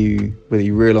whether you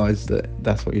realise that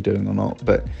that's what you're doing or not.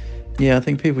 But yeah, I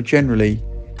think people generally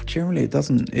generally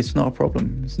it's not a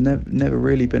problem. It's never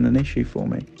really been an issue for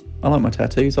me. I like my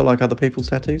tattoos. I like other people's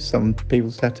tattoos. Some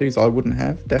people's tattoos I wouldn't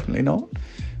have, definitely not.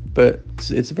 But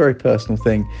it's a very personal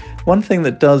thing. One thing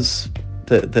that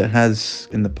has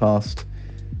in the past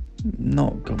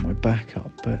not got my back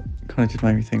up, but kind of just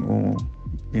made me think, well,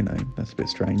 that's a bit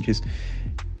strange, is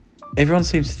everyone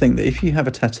seems to think that if you have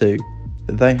a tattoo,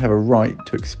 that they have a right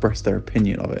to express their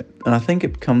opinion of it. And I think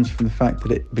it comes from the fact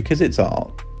that because it's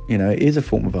art, it is a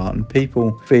form of art, and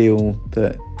people feel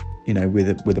that,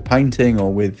 with a painting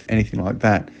or with anything like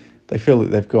that, they feel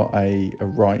that they've got a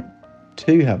right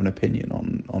to have an opinion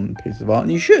on a piece of art,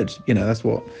 and you should.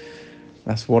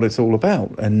 That's what it's all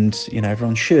about, and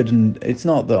everyone should. And it's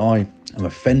not that I am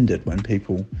offended when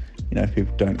people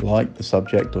don't like the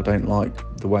subject or don't like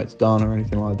the way it's done or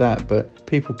anything like that, but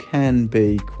people can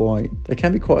be quite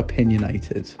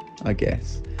opinionated, I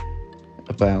guess,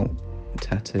 about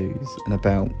tattoos and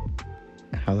about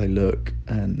how they look.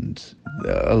 And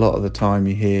a lot of the time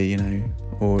you hear,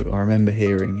 or I remember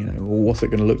hearing, well, what's it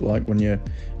going to look like when you're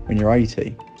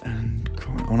 80? And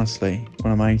quite honestly,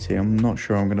 when I'm 80, I'm not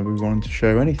sure I'm going to be wanting to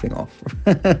show anything off,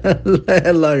 let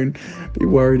alone be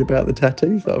worried about the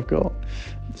tattoos that I've got.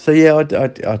 So yeah, I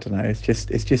don't know.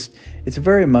 It's a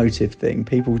very emotive thing.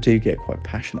 People do get quite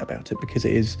passionate about it because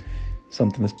it is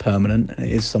something that's permanent, and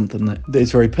it is something that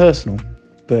is very personal,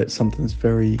 but something that's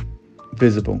very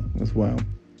visible as well.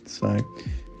 So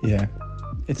yeah,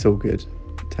 it's all good.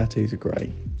 Tattoos are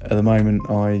great. At the moment,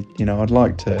 I'd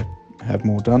like to have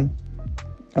more done,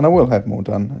 and I will have more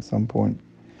done at some point.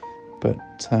 But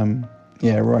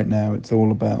right now it's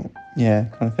all about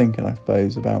kind of thinking, I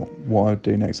suppose, about what I'd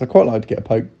do next. I quite like to get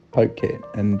a poke kit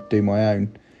and do my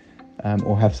own,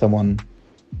 or have someone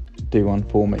do one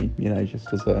for me,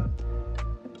 just as a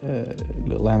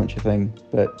little amateur thing.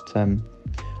 But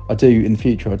I do, in the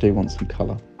future, I do want some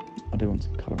colour. I do want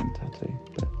some colour in the tattoo.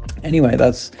 But anyway,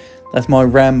 that's my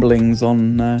ramblings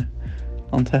on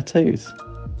tattoos.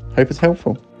 Hope it's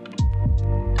helpful.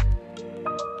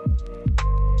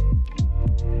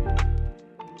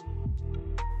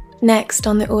 Next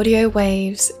on the audio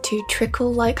waves to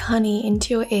trickle like honey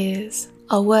into your ears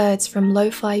are words from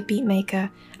lo-fi beatmaker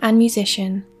and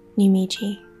musician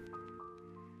Numiji.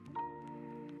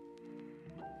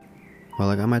 Well,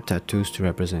 I got my tattoos to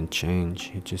represent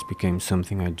change. It just became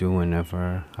something I do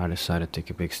whenever I decide to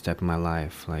take a big step in my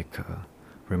life, like a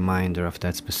reminder of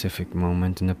that specific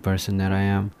moment in the person that I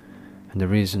am. And the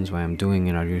reasons why I'm doing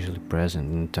it are usually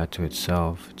present in the tattoo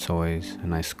itself. It's always a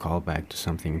nice callback to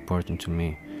something important to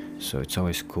me. So it's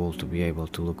always cool to be able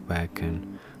to look back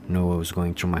and know what was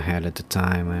going through my head at the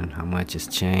time and how much has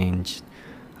changed.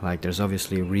 Like, there's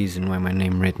obviously a reason why my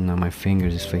name written on my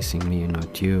fingers is facing me and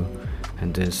not you.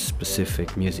 And this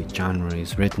specific music genre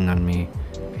is written on me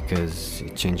because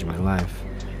it changed my life.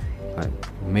 Like,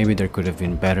 maybe there could have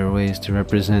been better ways to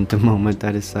represent the moment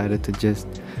I decided to just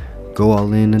go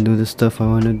all in and do the stuff I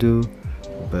want to do.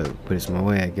 But it's my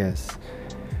way, I guess.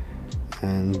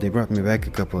 And they brought me back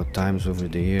a couple of times over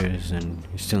the years, and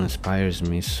it still inspires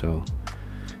me, so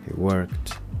it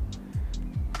worked.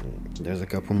 There's a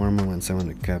couple more moments I want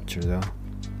to capture though.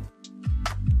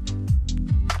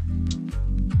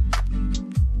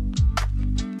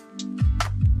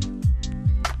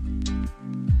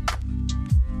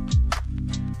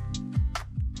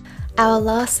 Our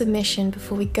last submission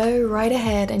before we go right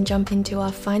ahead and jump into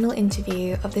our final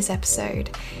interview of this episode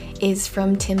is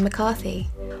from Tim McCarthy,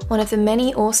 one of the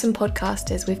many awesome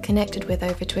podcasters we've connected with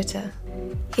over Twitter.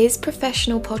 His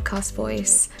professional podcast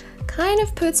voice kind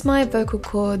of puts my vocal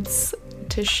cords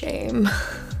to shame.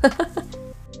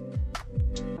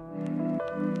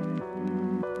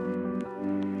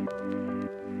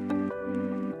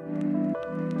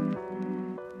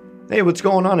 Hey, what's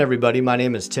going on, everybody? My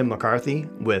name is Tim McCarthy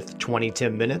with 20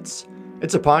 Tim Minutes.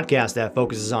 It's a podcast that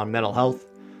focuses on mental health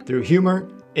through humor,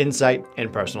 insight,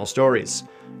 and personal stories.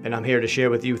 And I'm here to share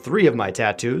with you 3 of my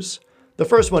tattoos. The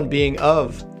first one being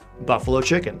of buffalo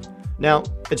chicken. Now,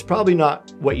 it's probably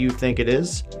not what you think it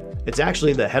is. It's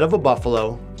actually the head of a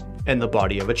buffalo and the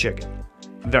body of a chicken.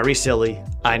 Very silly,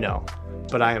 I know.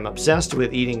 But I am obsessed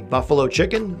with eating buffalo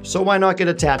chicken, so why not get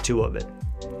a tattoo of it?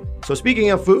 So speaking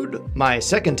of food, my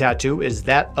second tattoo is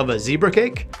that of a zebra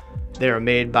cake. They are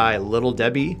made by Little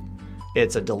Debbie.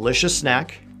 It's a delicious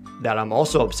snack that I'm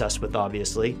also obsessed with,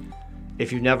 obviously.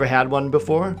 If you've never had one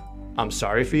before, I'm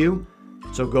sorry for you.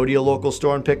 So go to your local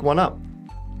store and pick one up.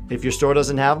 If your store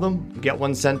doesn't have them, get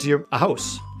one sent to your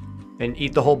house and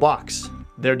eat the whole box.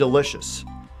 They're delicious.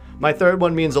 My third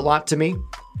one means a lot to me.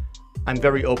 I'm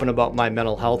very open about my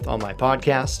mental health on my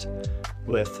podcast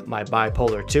with my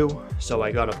bipolar 2. So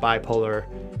I got a bipolar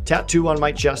tattoo on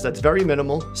my chest that's very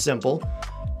minimal, simple.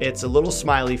 It's a little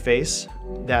smiley face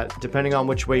that, depending on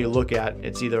which way you look at,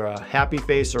 it's either a happy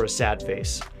face or a sad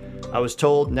face. I was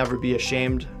told never be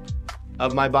ashamed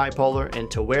of my bipolar and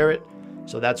to wear it,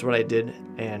 so that's what I did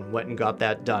and went and got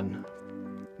that done.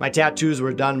 My tattoos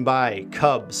were done by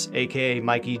Cubs, aka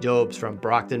Mikey Dobes from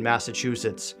Brockton,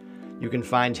 Massachusetts. You can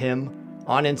find him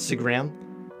on Instagram.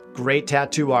 Great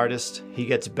tattoo artist. He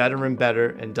gets better and better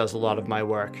and does a lot of my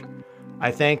work.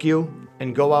 I thank you,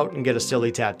 and go out and get a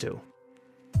silly tattoo.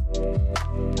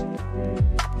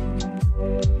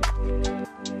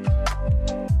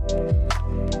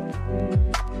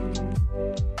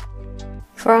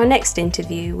 For our next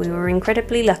interview, we were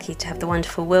incredibly lucky to have the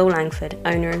wonderful Will Langford,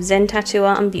 owner of Zen Tattoo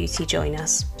Art and Beauty, join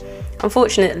us.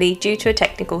 Unfortunately, due to a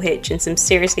technical hitch and some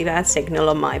seriously bad signal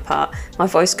on my part, my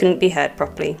voice couldn't be heard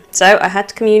properly, so I had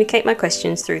to communicate my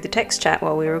questions through the text chat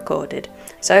while we recorded.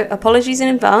 So apologies in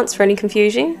advance for any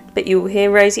confusion, but you will hear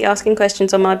Rosie asking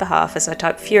questions on my behalf as I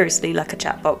type furiously like a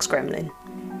chatbox gremlin.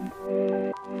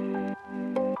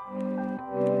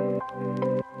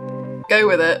 Go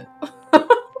with it.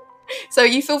 So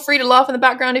you feel free to laugh in the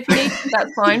background if you need.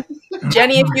 That's fine.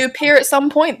 Jenny, if you appear at some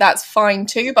point, that's fine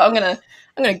too. But I'm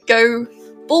gonna go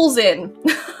balls in.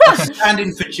 Stand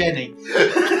in for Jenny.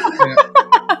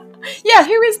 Yeah,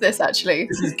 who is this actually?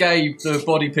 This is Gabe, the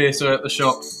body piercer at the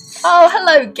shop. Oh,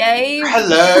 hello, Gabe.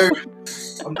 Hello.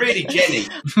 I'm really Jenny.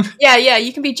 Yeah,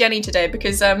 you can be Jenny today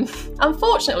because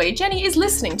unfortunately Jenny is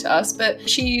listening to us, but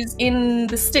she's in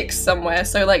the sticks somewhere,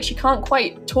 so like she can't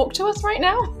quite talk to us right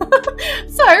now.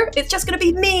 So it's just gonna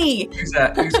be me. Who's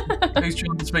that? Who's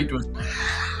trying to speak to us?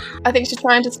 I think she's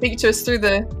trying to speak to us through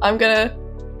the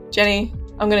Jenny,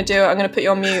 I'm gonna do it. I'm gonna put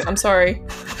you on mute. I'm sorry.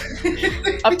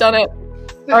 I've done it.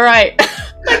 All right.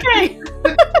 Okay.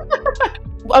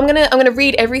 I'm gonna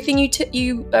read everything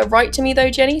you write to me though,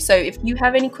 Jenny. So if you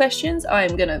have any questions, I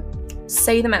am gonna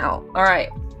say them out. All right.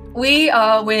 We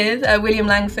are with William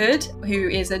Langford, who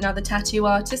is another tattoo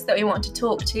artist that we want to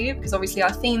talk to because obviously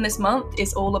our theme this month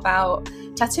is all about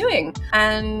tattooing,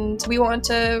 and we want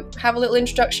to have a little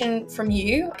introduction from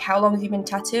you. How long have you been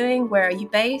tattooing? Where are you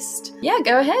based? Yeah,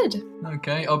 go ahead.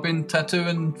 Okay, I've been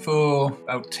tattooing for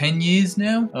about 10 years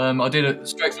now. I did it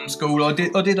straight from school. I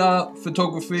did art,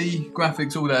 photography,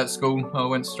 graphics, all that at school. I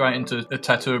went straight into a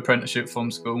tattoo apprenticeship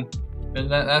from school. And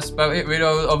that's about it, really.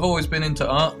 I've always been into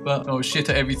art, but I was shit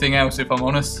at everything else, if I'm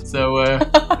honest. So I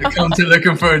come to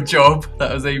looking for a job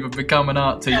that was either become an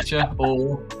art teacher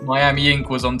or Miami Ink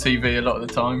was on TV a lot of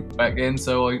the time back then.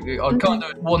 So I kind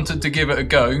of wanted to give it a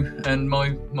go, and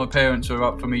my parents were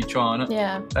up for me trying it.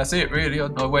 Yeah. That's it, really.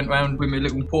 I went round with my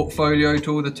little portfolio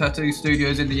to all the tattoo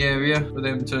studios in the area for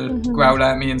them to growl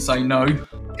at me and say no.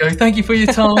 Go, thank you for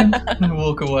your time, and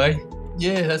walk away.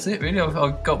 Yeah, that's it really.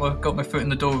 I got my foot in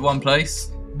the door with one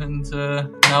place, and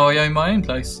now I own my own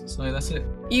place. So that's it.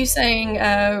 You saying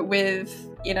with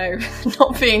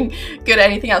not being good at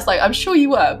anything else, like I'm sure you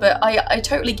were, but I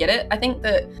totally get it. I think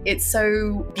that it's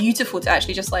so beautiful to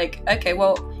actually just like, okay,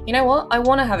 well, you know what? I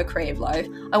want to have a creative life.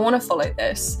 I want to follow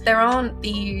this. There aren't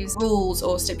these rules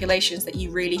or stipulations that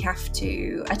you really have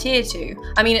to adhere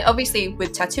to. I mean, obviously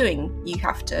with tattooing, you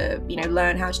have to,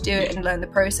 learn how to do it and learn the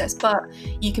process, but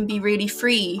you can be really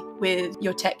free with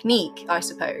your technique, I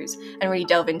suppose, and really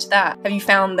delve into that. Have you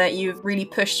found that you've really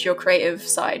pushed your creative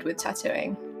side with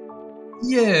tattooing?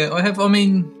 Yeah, I have. I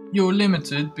mean, you're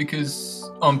limited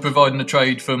because I'm providing a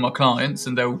trade for my clients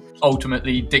and they'll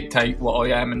ultimately dictate what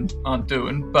I am and aren't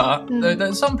doing. But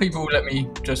there's some people who let me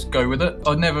just go with it.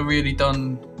 I'd never really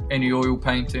done any oil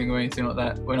painting or anything like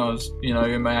that when I was,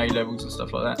 in my A-levels and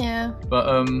stuff like that. Yeah. But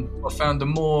I found the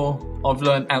more I've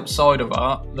learned outside of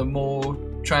art, the more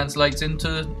translates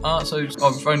into art. So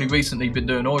I've only recently been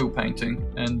doing oil painting,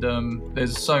 and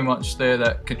there's so much there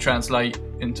that could translate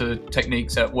into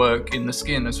techniques at work in the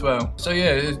skin as well. So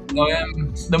yeah,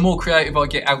 the more creative I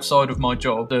get outside of my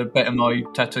job, the better my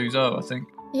tattoos are, I think.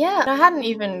 Yeah, I hadn't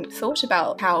even thought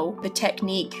about how the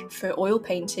technique for oil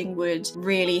painting would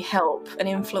really help and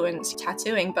influence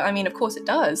tattooing, but I mean, of course it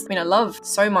does. I mean, I love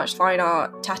so much fine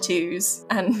art, tattoos,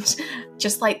 and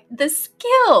just like the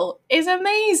skill is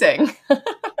amazing.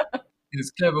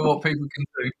 It's clever what people can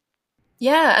do.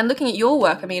 Yeah, and looking at your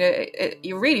work, I mean,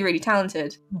 you're really, really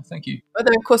talented. Oh, thank you.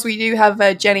 Although, of course, we do have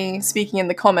Jenny speaking in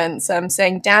the comments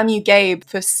saying, damn you, Gabe,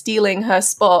 for stealing her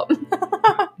spot.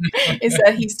 Is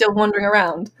that he's still wandering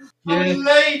around? Yeah. I'm a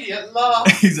lady at last.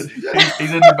 he's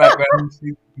in the background.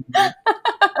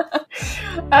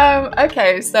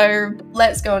 Okay, so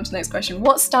let's go on to the next question.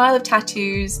 What style of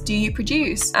tattoos do you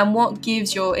produce, and what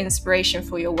gives your inspiration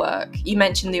for your work? You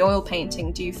mentioned the oil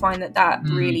painting. Do you find that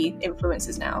really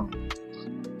influences now?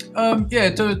 Yeah,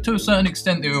 to a certain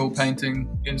extent, the oil painting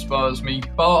inspires me.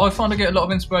 But I find I get a lot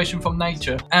of inspiration from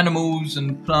nature. Animals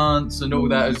and plants and all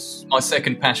that is my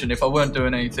second passion. If I weren't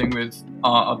doing anything with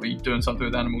art, I'd be doing something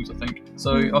with animals, I think.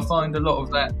 So I find a lot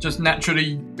of that just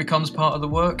naturally becomes part of the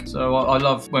work. So I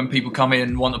love when people come in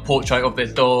and want a portrait of their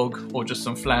dog or just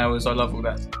some flowers. I love all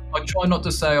that stuff. I try not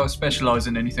to say I specialise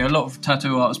in anything. A lot of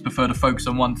tattoo artists prefer to focus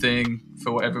on one thing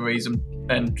for whatever reason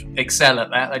and excel at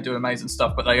that. They do amazing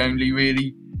stuff, but they only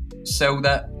really sell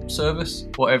that service,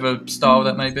 whatever style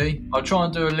that may be. I try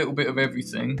and do a little bit of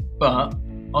everything, but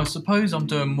I suppose I'm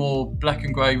doing more black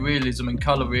and grey realism and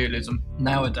colour realism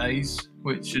nowadays,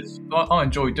 which is I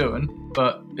enjoy doing,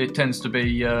 but it tends to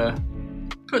be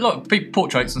like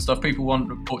portraits and stuff. People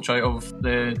want a portrait of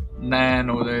their nan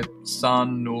or their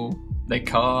son or their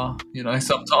car, you know,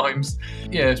 sometimes.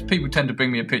 Yeah, people tend to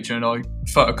bring me a picture and I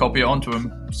photocopy it onto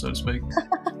them, so to speak.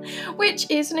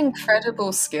 Which is an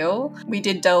incredible skill. We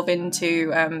did delve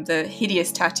into the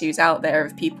hideous tattoos out there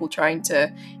of people trying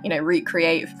to, you know,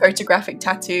 recreate photographic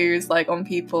tattoos like on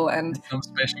people, and some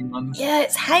special ones. Yeah,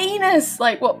 it's heinous,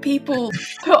 like what people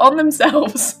put on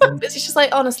themselves. It's just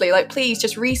like, honestly, like, please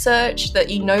just research that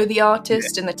you know the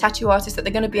artist and the tattoo artist, that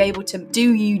they're going to be able to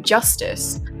do you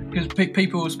justice. Because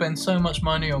people will spend so much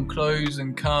money on clothes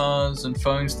and cars and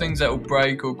phones, things that will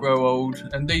break or grow old.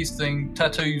 And these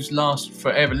tattoos last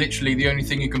forever. Literally the only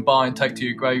thing you can buy and take to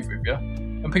your grave with you.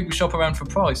 And people shop around for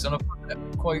price. And I find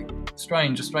that quite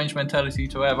strange, a strange mentality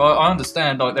to have. I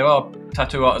understand, like, there are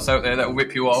tattoo artists out there that will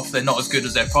rip you off. They're not as good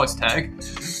as their price tag.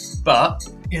 But,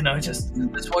 you know, just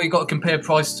that's why you got to compare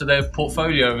price to their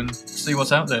portfolio and see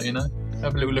what's out there, you know?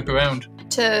 Have a little look around.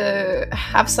 To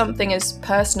have something as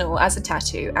personal as a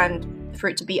tattoo and for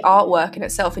it to be artwork in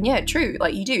itself, and yeah, true,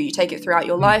 like you take it throughout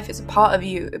your life, it's a part of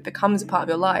you, it becomes a part of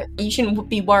your life. You shouldn't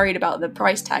be worried about the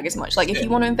price tag as much. Like, if you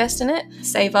want to invest in it,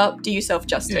 save up, do yourself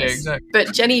justice. Yeah, exactly.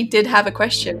 But Jenny did have a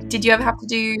question. Did you ever have to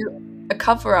do a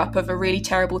cover-up of a really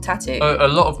terrible tattoo? A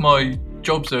lot of my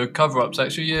jobs are cover-ups,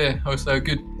 actually, yeah. I would say a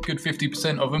good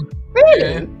 50% of them. Really?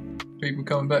 Yeah. People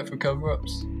coming back for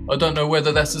cover-ups. I don't know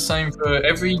whether that's the same for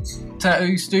every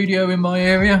tattoo studio in my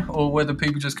area or whether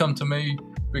people just come to me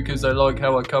because they like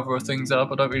how I cover things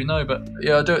up. I don't really know, but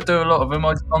yeah, I do a lot of them.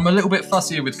 I'm a little bit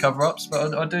fussier with cover-ups,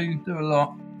 but I do a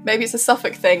lot. Maybe it's a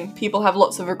Suffolk thing. People have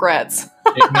lots of regrets.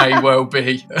 It may well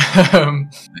be.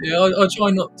 Yeah, I try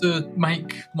not to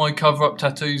make my cover-up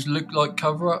tattoos look like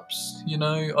cover-ups, you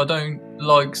know. I don't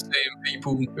like seeing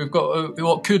people who've got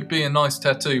what could be a nice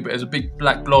tattoo, but there's a big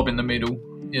black blob in the middle,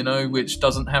 you know, which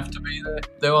doesn't have to be there.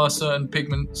 There are certain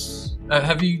pigments.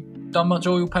 Have you done much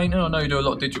oil painting? I know you do a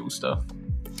lot of digital stuff.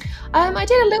 I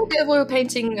did a little bit of oil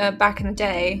painting back in the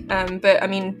day, but I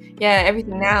mean, yeah,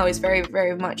 everything now is very,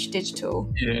 very much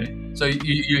digital. Yeah, so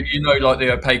you know, like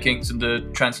the opaque inks and the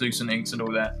translucent inks and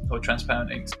all that, or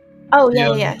transparent inks. Oh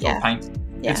yeah. Paint.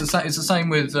 Yeah. It's the same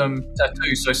with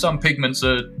tattoos. So some pigments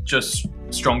are just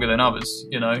stronger than others,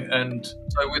 you know. And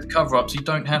so with cover-ups, you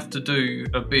don't have to do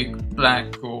a big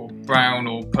black or brown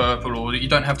or purple, or you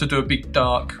don't have to do a big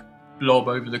dark blob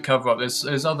over the cover-up.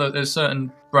 There's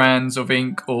certain brands of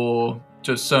ink or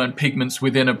just certain pigments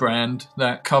within a brand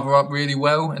that cover up really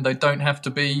well, and they don't have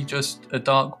to be just a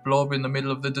dark blob in the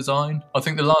middle of the design. I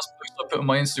think the last post I put on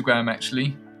my Instagram,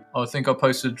 actually, I think I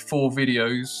posted 4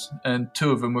 videos and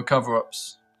 2 of them were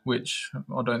cover-ups, which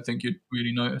I don't think you'd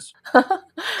really notice.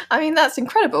 I mean, that's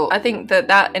incredible. I think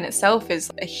that in itself is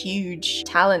a huge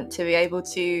talent, to be able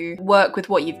to work with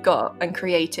what you've got and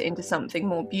create it into something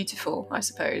more beautiful, I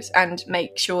suppose, and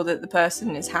make sure that the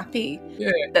person is happy.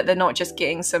 Yeah. That they're not just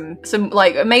getting some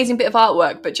like amazing bit of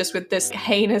artwork, but just with this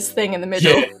heinous thing in the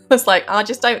middle. Yeah. It's like, I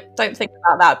just don't think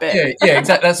about that bit. Yeah,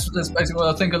 exactly. That's basically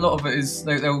what I think. A lot of it is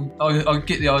I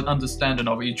get the understanding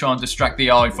of it. You try and distract the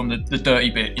eye from the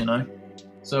dirty bit, you know.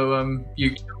 So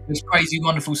you there's crazy,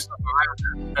 wonderful stuff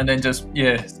around it, and then just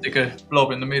stick a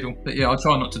blob in the middle. But yeah, I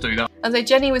try not to do that. And so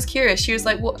Jenny was curious. She was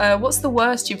like, "What's the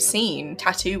worst you've seen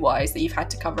tattoo-wise that you've had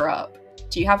to cover up?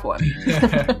 Do you have one?"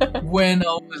 When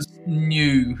I was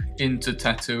new into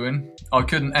tattooing, I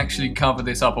couldn't actually cover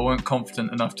this up. I weren't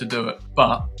confident enough to do it.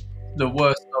 But the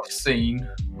worst I've seen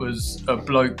was a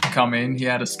bloke come in. He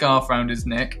had a scarf around his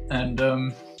neck,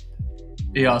 and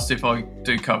he asked if I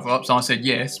do cover-ups. I said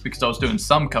yes, because I was doing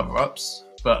some cover-ups,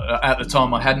 but at the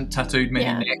time I hadn't tattooed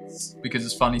many necks because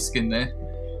there's funny skin there,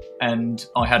 and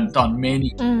I hadn't done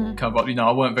many cover-ups. You know,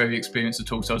 I weren't very experienced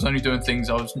at all, so I was only doing things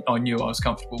I knew I was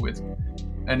comfortable with.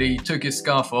 And he took his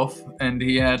scarf off, and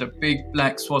he had a big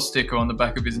black swastika on the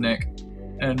back of his neck,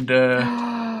 and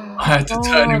I had to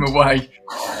turn him away.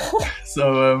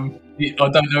 So I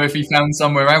don't know if he found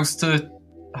somewhere else to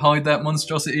hide that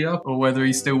monstrosity up, or whether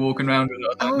he's still walking around with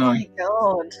it. I don't know. my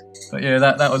god. But yeah,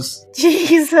 that was.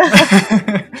 Jesus.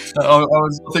 I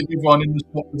think everyone in the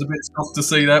shop was a bit shocked to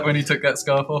see that when he took that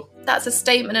scarf off. That's a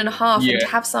statement and a half, Yeah. and to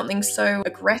have something so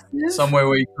aggressive. Somewhere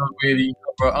where he can't really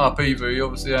cover it up either. He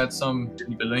obviously had some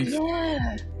belief.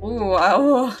 Yeah. Ooh,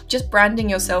 wow. Just branding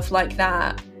yourself like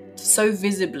that so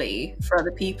visibly for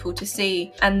other people to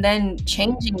see, and then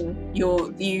changing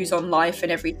your views on life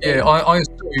and everything. Yeah, I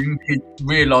assume he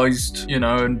realised,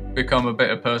 and become a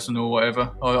better person or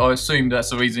whatever. I assume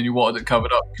that's the reason he wanted it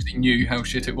covered up, because he knew how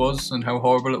shit it was and how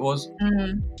horrible it was.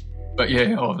 Mm. But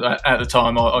yeah, at the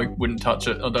time, I wouldn't touch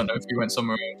it. I don't know if he went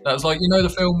somewhere else. That was like,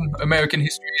 the film American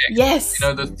History X? Yes.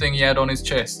 The thing he had on his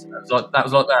chest? That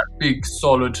was like that big,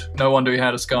 solid, no wonder he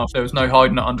had a scarf. There was no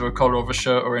hiding it under a collar of a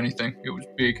shirt or anything. It was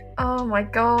big. Oh my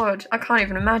god, I can't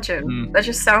even imagine. Mm. That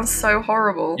just sounds so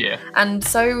horrible. Yeah. And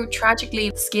so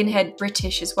tragically skinhead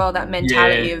British as well, that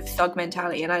mentality of thug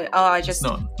mentality. And I just...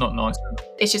 It's not nice.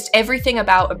 It's just everything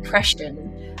about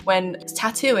oppression, when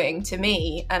tattooing to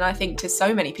me, and I think to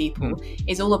so many people,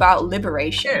 is all about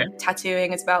liberation. Yeah.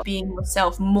 Tattooing is about being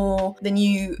yourself more than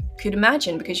you could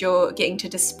imagine, because you're getting to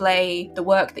display the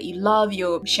work that you love,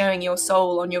 you're sharing your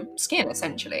soul on your skin,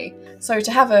 essentially. So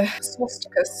to have a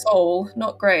swastika soul,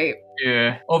 not great.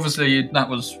 Yeah, obviously that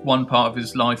was one part of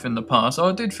his life in the past.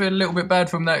 I did feel a little bit bad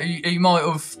from that. He might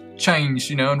have changed,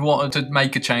 and wanted to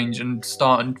make a change and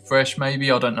start fresh,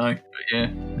 maybe. I don't know. But yeah,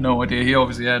 no idea. He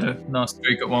obviously had a nice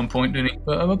streak at one point, didn't he?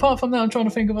 But apart from that, I'm trying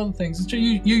to think of other things. It's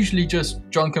usually just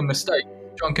drunken mistake.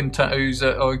 Drunken tattoos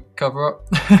that I cover up.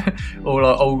 All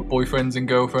our old boyfriends and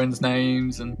girlfriends'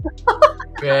 names. And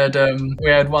we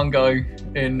had one guy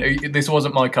in... This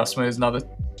wasn't my customer, it was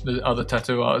the other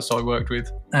tattoo artist I worked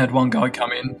with. I had one guy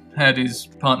come in, had his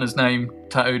partner's name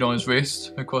tattooed on his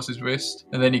wrist, across his wrist,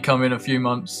 and then he come in a few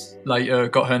months later,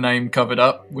 got her name covered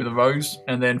up with a rose,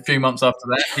 and then a few months after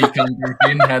that, he came back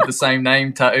in, had the same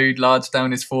name tattooed large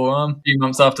down his forearm. A few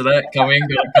months after that, come in,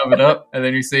 got it covered up, and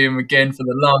then you see him again for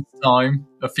the last time.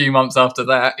 A few months after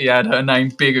that, he had her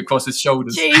name big across his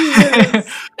shoulders. Jesus!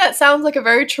 That sounds like a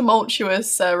very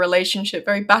tumultuous relationship,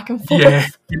 very back and forth. Yeah,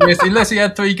 unless he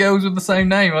had 3 girls with the same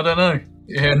name, I don't know.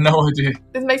 Yeah, no idea.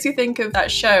 This makes me think of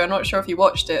that show, I'm not sure if you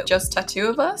watched it, Just Tattoo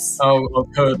of Us. Oh,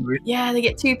 I've heard of it. Yeah, they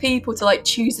get 2 people to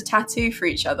choose a tattoo for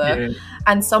each other. Yeah.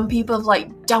 And some people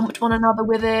have dumped one another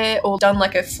with it, or done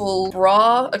a full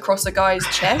bra across a guy's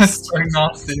chest. So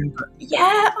nasty, isn't it? Yeah,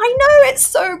 I know, it's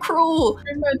so cruel.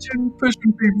 Imagine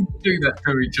pushing people to do that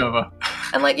to each other.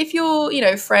 And if you're,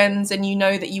 friends and you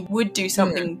know that you would do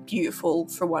something beautiful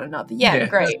for one another, yeah,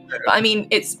 great. But I mean,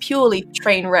 it's purely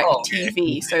train wreck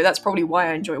TV, so that's probably why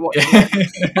I enjoy watching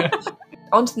it.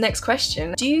 On to the next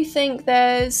question. Do you think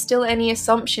there's still any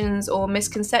assumptions or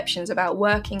misconceptions about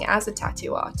working as a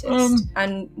tattoo artist?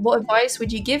 And what advice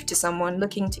would you give to someone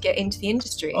looking to get into the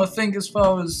industry? I think as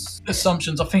far as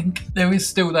assumptions, I think there is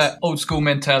still that old school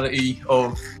mentality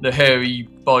of the hairy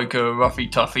biker, roughy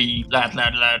toughy, lad,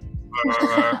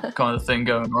 kind of thing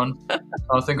going on.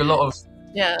 I think a lot of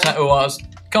tattoo artists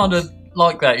kind of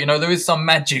like that, there is some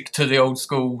magic to the old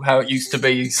school, how it used to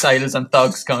be, sailors and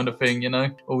thugs kind of thing,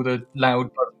 all the loud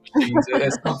machines.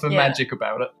 There's something magic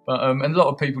about it. But and a lot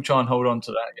of people try and hold on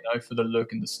to that, for the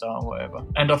look and the style, whatever.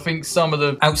 And I think some of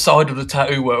the outside of the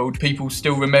tattoo world, people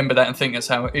still remember that and think that's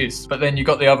how it is. But then you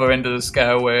got the other end of the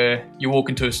scale where you walk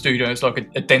into a studio, it's like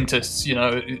a dentist,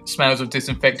 it smells of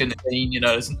disinfectant,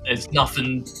 there's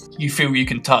nothing you feel you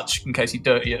can touch in case you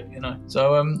dirty it,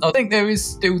 So I think there is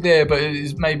still there, but it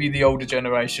is maybe the older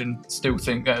generation still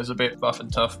think that is a bit rough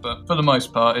and tough. But for the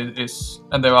most part, it's,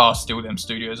 and there are still them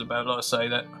studios about, like I say,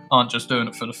 that aren't just doing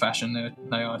it for the fashion,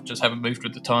 they are just haven't moved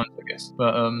with the times, I guess.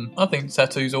 But I think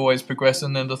tattoo's always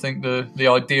progressing, and I think the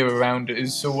idea around it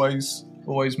is always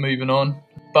moving on.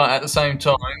 But at the same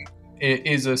time, it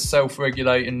is a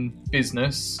self-regulating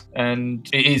business, and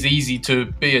it is easy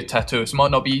to be a tattooist. It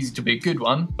might not be easy to be a good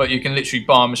one, but you can literally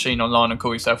buy a machine online and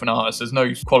call yourself an artist. There's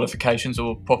no qualifications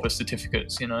or proper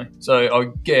certificates, So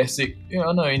I guess it,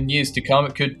 I know in years to come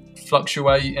it could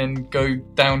fluctuate and go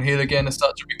downhill again and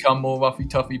start to become more roughy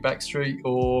toughy backstreet,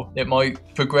 or it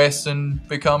might progress and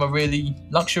become a really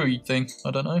luxury thing.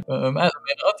 I don't know. At the minute,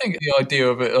 I think the idea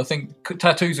of it, I think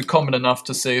tattoos are common enough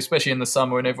to see, especially in the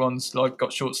summer when everyone's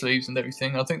got short sleeves and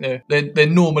everything. I think they're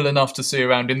normal enough to see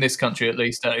around in this country, at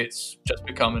least, that it's just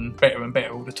becoming better and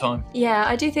better all the time. Yeah,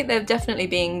 I do think they're definitely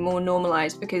being more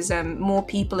normalised, because more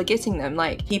people are getting them,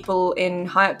 people in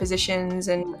higher positions,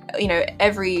 and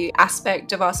every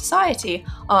aspect of our society society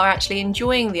are actually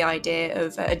enjoying the idea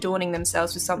of adorning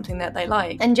themselves with something that they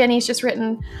like. And Jenny's just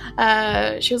written,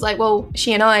 she was like, well,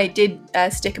 she and I did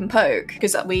stick and poke,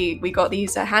 because we got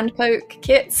these hand poke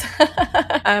kits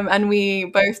and we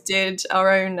both did our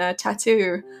own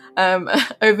tattoo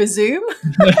over Zoom.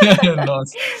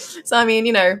 Nice. So I mean,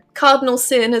 you know, cardinal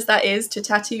sin as that is to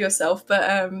tattoo yourself, but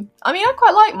I mean, I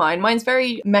quite like mine. Mine's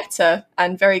very meta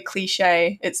and very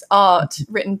cliche. It's art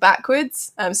written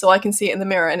backwards, so I can see it in the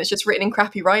mirror, and it's just written in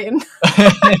crappy writing.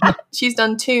 She's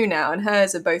done 2 now, and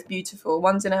hers are both beautiful.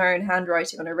 One's in her own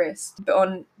handwriting on her wrist, but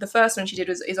on the first one she did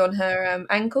is on her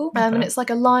ankle, and it's like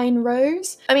a line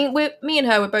rose. I mean, me and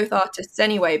her were both artists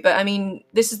anyway, but I mean,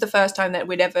 this is the first time that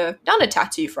we'd ever done a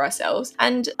tattoo for ourselves,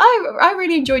 and I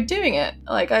really enjoyed doing it.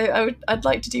 Like I'd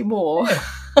like to do more.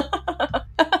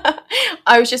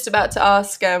 I was just about to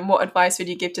ask, what advice would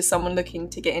you give to someone looking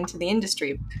to get into the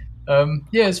industry?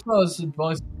 Yeah, as far as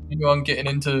advice anyone getting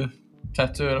into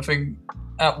tattooing, I think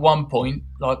at one point,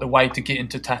 like, the way to get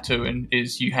into tattooing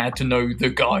is you had to know the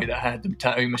guy that had the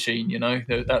tattoo machine. You know,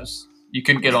 that's you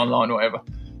couldn't get online or whatever.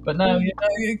 But no, you know,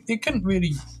 it couldn't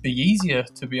really be easier,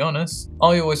 to be honest.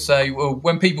 I always say, well,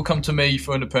 when people come to me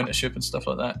for an apprenticeship and stuff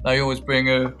like that, they always bring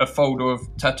a folder of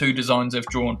tattoo designs they've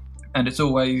drawn. And it's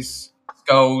always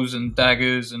skulls and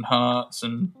daggers and hearts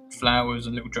and flowers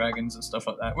and little dragons and stuff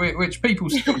like that, which people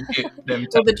still get them.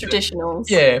 All the traditionals.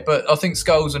 Yeah, but I think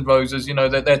skulls and roses, you know,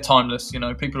 they're timeless. You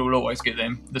know, people will always get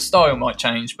them. The style might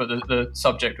change, but the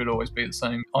subject would always be the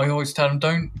same. I always tell them,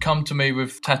 don't come to me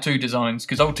with tattoo designs,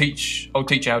 because I'll teach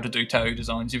you how to do tattoo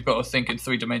designs. You've got to think in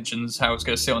 3 dimensions, how it's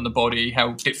going to sit on the body,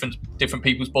 how different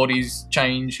people's bodies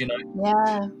change. You know.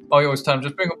 Yeah. I always tell them,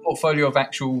 just bring a portfolio of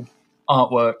actual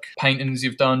artwork, paintings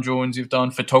you've done, drawings you've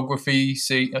done, photography,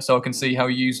 so I can see how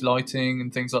you use lighting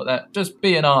and things like that. Just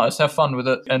be an artist, have fun with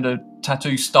it, and a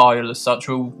tattoo style as such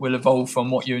will evolve from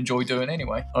what you enjoy doing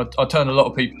anyway. I turn a lot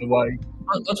of people away.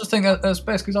 I just think that's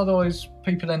best, because otherwise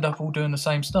people end up all doing the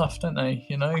same stuff, don't they?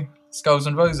 You know, skulls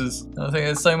and roses. I think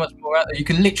there's so much more out there. You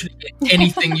can literally get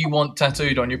anything you want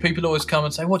tattooed on you. People always come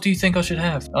and say, what do you think I should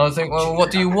have? And I think, well,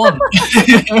 what do you want?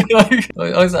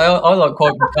 I say, I like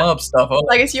quite macabre stuff.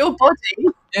 Like, it's your body.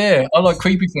 Yeah, I like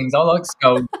creepy things. I like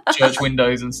skull church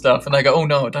windows and stuff. And they go, oh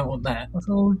no, I don't want that. I thought,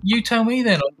 well, you tell me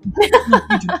then.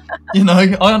 You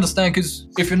know, I understand, because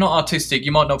if you're not artistic,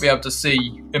 you might not be able to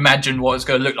imagine what it's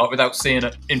going to look like without seeing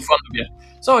it in front of you.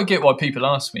 So I get why people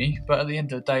ask me, but at the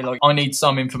end of the day, like, I need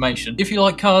some information. If you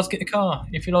like cars, get a car.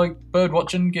 If you like bird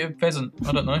watching, get a pheasant.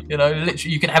 I don't know. You know,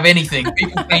 literally, you can have anything.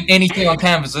 People paint anything on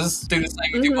canvases. Do the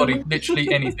same with your body.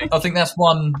 Literally anything. I think that's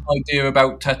one idea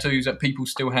about tattoos that people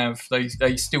still have.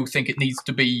 They still think it needs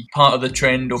to be part of the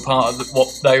trend or part of what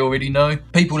they already know.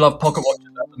 People love pocket watches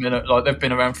at the minute. Like, they've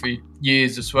been around for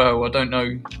years as well. I don't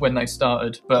know when they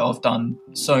started, but I've done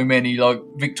so many, like,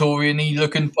 Victorian-y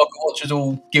looking pocket watches,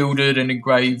 all gilded and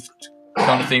engraved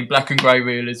kind of thing, black and grey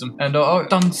realism. And I've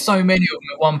done so many of them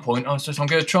at one point. I'm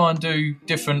going to try and do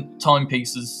different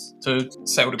timepieces to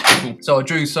sell to people. So I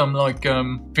drew some, like,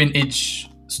 vintage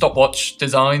stopwatch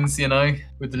designs, you know,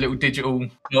 with the little digital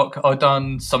clock. I've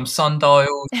done some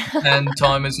sundials and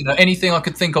timers, you know, anything I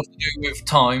could think of to do with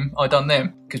time, I done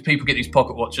them, because people get these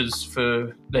pocket watches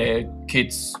for their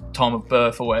kids' time of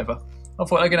birth or whatever. I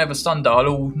thought they could have a sundial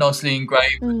all nicely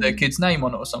engraved with their kid's name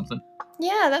on it or something.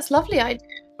 Yeah, that's lovely idea.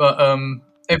 But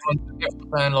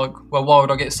everyone's saying, like, well, why would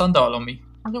I get a sundial on me?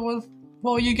 I thought, well,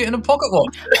 why are you getting a pocket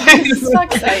watch?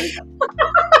 Fuck's sake.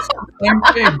 Same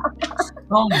thing.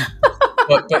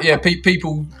 But yeah,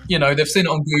 people, you know, they've seen it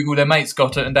on Google, their mate's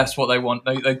got it, and that's what they want.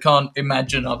 They can't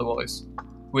imagine otherwise,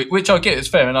 which I get is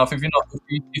fair enough. If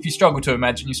you struggle to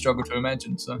imagine, you struggle to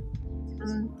imagine. So.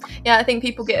 Yeah, I think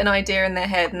people get an idea in their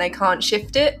head and they can't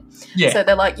shift it. Yeah. So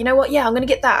they're like, you know what? Yeah, I'm going to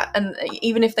get that. And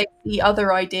even if they see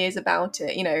other ideas about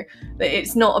it, you know,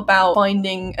 it's not about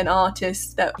finding an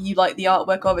artist that you like the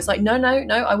artwork of. It's like, no,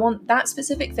 I want that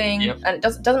specific thing. Yep. And it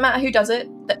doesn't matter who does it.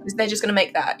 They're just going to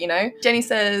make that, you know? Jenny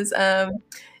says,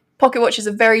 pocket watches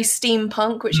are very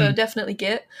steampunk, which I definitely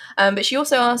get. But she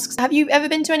also asks, have you ever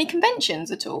been to any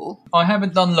conventions at all? I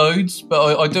haven't done loads,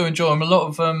 but I do enjoy them. A lot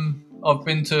of I've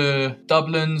been to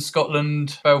Dublin,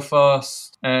 Scotland,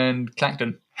 Belfast, and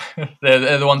Clacton.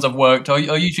 they're the ones I've worked. I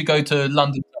usually go to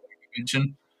London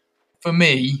Convention. For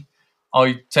me,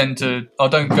 I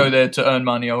don't go there to earn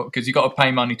money, because you've got to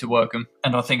pay money to work them.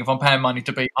 And I think if I'm paying money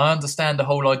to be, I understand the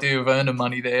whole idea of earning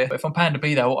money there. But if I'm paying to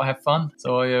be there, I want to have fun.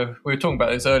 So we were talking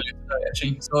about this earlier today,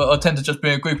 actually. So I tend to just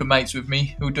bring a group of mates with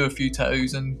me who'll do a few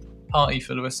tattoos and party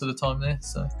for the rest of the time there.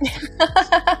 So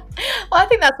well, I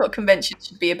think that's what conventions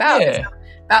should be about. Yeah.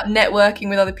 about networking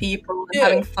with other people and Yeah.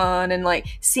 having fun and like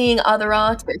seeing other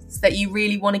artists that you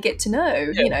really want to get to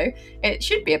know. Yeah. You know, it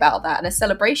should be about that and a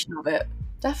celebration of it.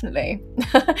 Definitely.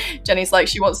 Jenny's like,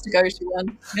 she wants to go to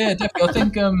one. Yeah, definitely. I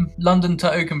think London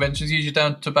Tattoo Convention is usually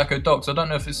down Tobacco Docks. I don't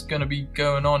know if it's going to be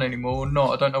going on anymore or not.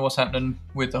 I don't know what's happening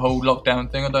with the whole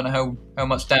lockdown thing. I don't know how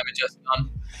much damage that's done.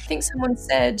 I think someone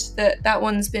said that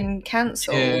one's been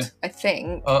cancelled. Yeah. I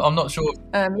think. I'm not sure.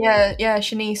 Yeah.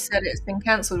 Shanice said it's been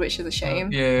cancelled, which is a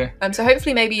shame. Yeah. So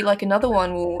hopefully, maybe like another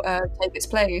one will take its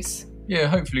place. Yeah,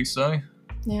 hopefully so.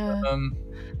 Yeah.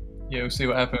 Yeah, we'll see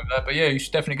what happens with that. But yeah, you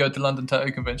should definitely go to London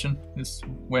Tattoo Convention. It's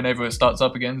whenever it starts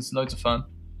up again. It's loads of fun.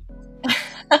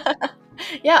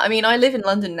 Yeah, I mean, I live in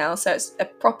London now, so it's a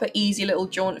proper easy little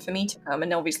jaunt for me to come,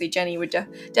 and obviously Jenny would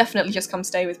definitely just come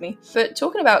stay with me. But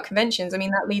talking about conventions, I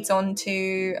mean, that leads on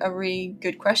to a really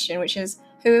good question, which is,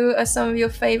 who are some of your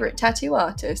favourite tattoo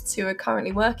artists who are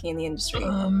currently working in the industry?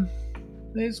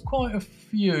 There's quite a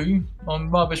few. I'm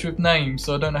rubbish with names,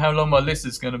 so I don't know how long my list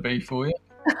is going to be for you.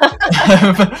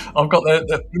 I've got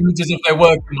the images of their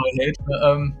work in my head.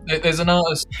 But, there's an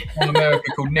artist from America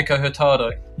called Nico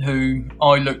Hurtado, who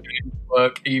I looked at his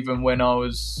work even when I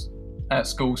was at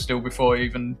school still, before I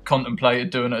even contemplated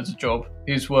doing it as a job.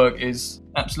 His work is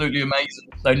absolutely amazing.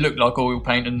 They look like oil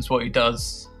paintings, what he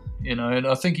does. You know, and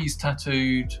I think he's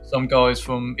tattooed some guys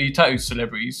he tattoos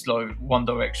celebrities like One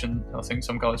Direction. I think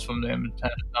some guys from them had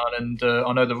it done, and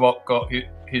I know The Rock got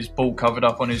his ball covered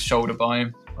up on his shoulder by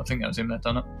him. I think that was him that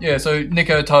done it. Yeah, so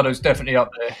Nico Hurtado's definitely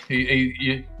up there.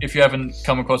 He if you haven't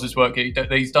come across his work,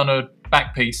 he's done a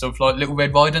back piece of like Little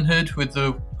Red Riding Hood with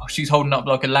she's holding up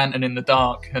like a lantern in the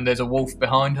dark, and there's a wolf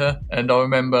behind her. And I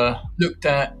remember looked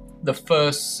at the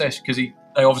first session because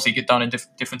they obviously get done in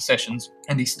different sessions,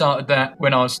 and he started that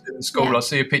when I was in school. Yeah. I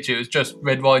see a picture, it was just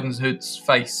Red Riding Hood's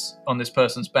face on this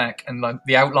person's back and like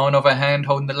the outline of her hand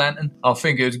holding the lantern. I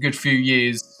think it was a good few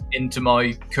years into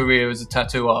my career as a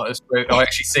tattoo artist where I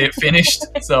actually see it finished.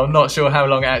 So I'm not sure how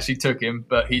long it actually took him,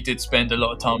 but he did spend a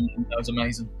lot of time, and that was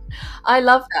amazing. I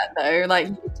love that though, like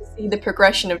you get to see the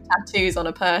progression of tattoos on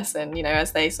a person, you know,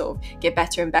 as they sort of get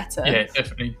better and better. Yeah,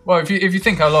 definitely. Well, if you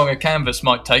think how long a canvas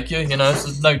might take you, you know,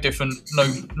 it's no different,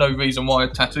 no reason why a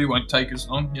tattoo won't take as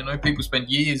long. You know, people spend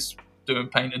years doing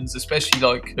paintings, especially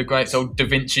like the greats old Da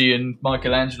Vinci and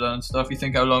Michelangelo and stuff. You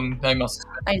think how long they must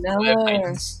have I spent for their know.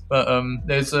 paintings. But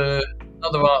there's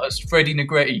another artist, Freddie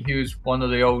Negretti, who was one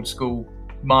of the old school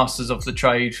masters of the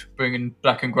trade, bringing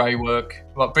black and grey work.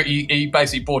 But he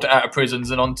basically brought it out of prisons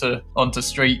and onto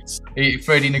streets.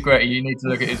 Freddie Negretti, you need to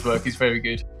look at his work. He's very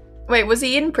good. Wait, was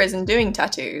he in prison doing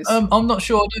tattoos? I'm not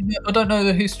sure. I don't know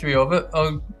the history of it.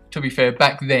 To be fair,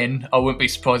 back then, I wouldn't be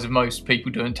surprised if most people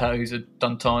doing tattoos had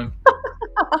done time.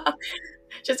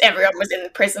 Just everyone was in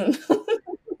prison.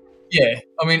 Yeah,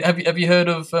 I mean, have you heard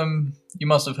of? You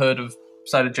must have heard of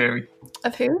Sailor Jerry.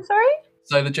 Of who, sorry?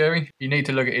 Sailor Jerry. You need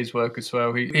to look at his work as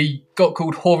well. He got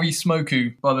called Hori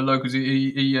Smoku by the locals.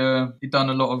 He done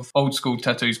a lot of old school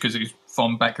tattoos because he's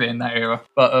from back then, that era.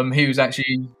 But he was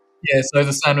actually. Yeah, so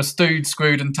the sound was stewed,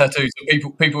 screwed, and tattooed.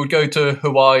 So people would go to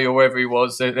Hawaii or wherever he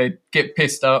was. They'd get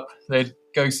pissed up. They'd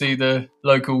go see the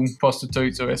local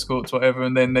prostitutes or escorts, whatever,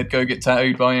 and then they'd go get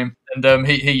tattooed by him. And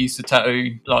he used to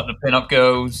tattoo like the pin-up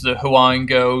girls, the Hawaiian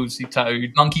girls. He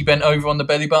tattooed monkey bent over on the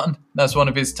belly button. That's one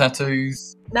of his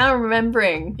tattoos. Now I'm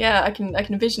remembering. Yeah, I can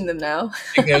envision them now.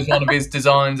 I think there was one of his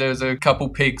designs. There was a couple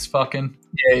pigs fucking.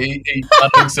 Yeah, he's done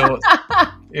all sorts.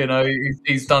 You know,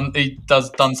 he does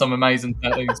some amazing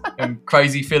tattoos. And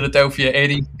Crazy Philadelphia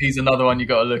Eddie, he's another one you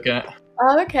got to look at.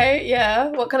 Oh, okay, yeah.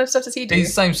 What kind of stuff does he do? He's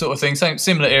the same sort of thing,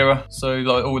 similar era. So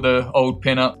like all the old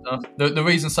pin-up stuff. The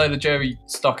reason Sailor Jerry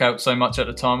stuck out so much at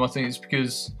the time, I think, is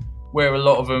because where a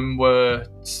lot of them were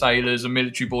sailors and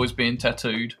military boys being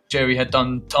tattooed, Jerry had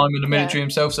done time in the military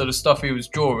himself. So the stuff he was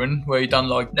drawing, where he done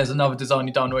like, there's another design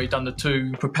he done where he done the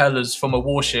two propellers from a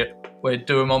warship, where he'd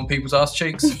do them on people's ass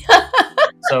cheeks.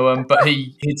 So, but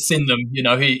he'd seen them, you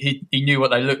know, he knew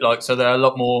what they looked like, so they're a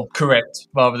lot more correct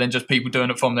rather than just people doing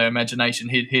it from their imagination.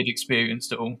 He'd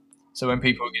experienced it all. So when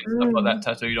people were getting stuff like that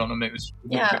tattooed on them, it was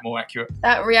a little bit more accurate.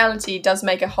 That reality does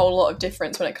make a whole lot of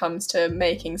difference when it comes to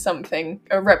making something,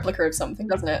 a replica of something,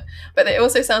 doesn't it? But it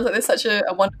also sounds like there's such a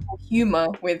wonderful humour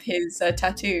with his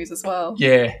tattoos as well.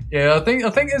 Yeah. I think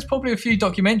there's probably a few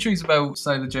documentaries about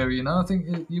Sailor Jerry. You know, I think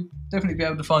you'll definitely be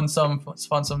able to find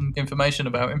some information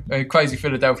about him. Crazy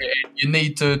Philadelphia Eddie. You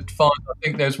need to find. I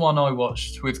think there's one I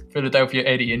watched with Philadelphia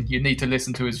Eddie, and you need to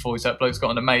listen to his voice. That bloke's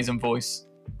got an amazing voice.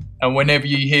 And whenever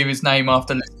you hear his name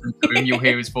after listening to him, you'll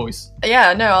hear his voice.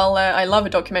 Yeah, no, I love a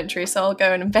documentary, so I'll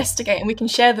go and investigate, and we can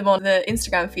share them on the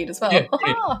Instagram feed as well. Yeah.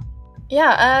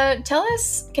 Yeah,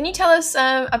 can you tell us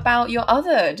about your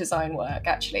other design work,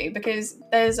 actually? Because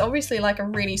there's obviously like a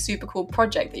really super cool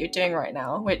project that you're doing right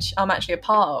now, which I'm actually a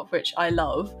part of, which I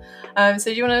love. So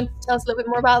do you want to tell us a little bit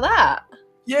more about that?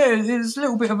 Yeah, it's a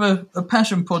little bit of a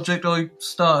passion project I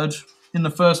started in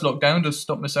the first lockdown to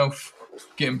stop myself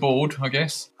getting bored, I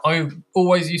guess. I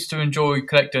always used to enjoy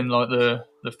collecting like the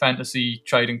fantasy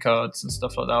trading cards and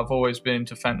stuff like that. I've always been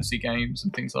into fantasy games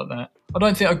and things like that. I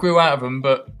don't think I grew out of them,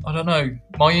 but I don't know,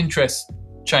 my interest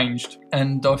changed,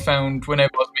 and I found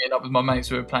whenever I was meeting up with my mates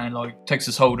who were playing like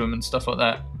Texas Hold'em and stuff like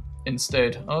that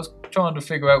instead, I was trying to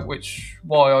figure out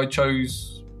why I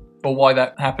chose, or why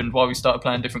that happened, why we started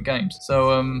playing different games.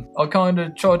 So I kind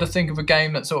of tried to think of a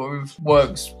game that sort of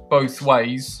works both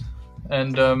ways,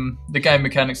 and the game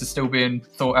mechanics are still being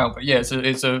thought out. But yeah,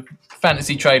 it's a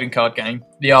fantasy trading card game.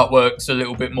 The artwork's a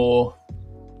little bit more,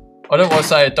 I don't want to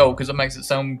say adult because it makes it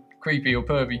sound creepy or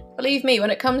pervy. Believe me,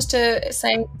 when it comes to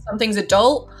saying something's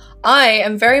adult, I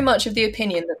am very much of the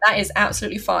opinion that that is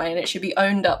absolutely fine and it should be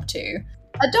owned up to.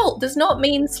 Adult does not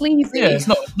mean sleazy. Yeah, it's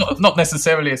not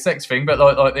necessarily a sex thing, but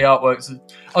like the artworks,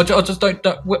 I just don't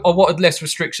I wanted less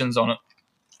restrictions on it,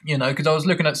 you know, because I was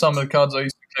looking at some of the cards I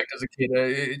used to collect as a kid.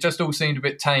 It just all seemed a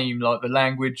bit tame. Like the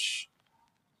language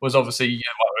was obviously, it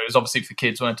was obviously for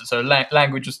kids, weren't it? So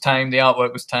language was tame, the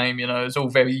artwork was tame. You know, it was all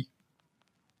very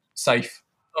safe.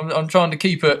 I'm trying to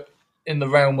keep it in the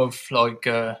realm of like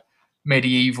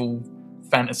medieval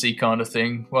fantasy kind of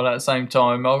thing, while at the same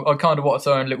time I kind of want to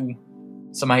throw in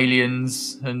some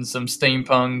aliens and some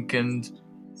steampunk, and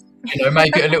you know,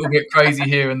 make it a little bit crazy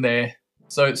here and there.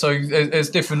 So there's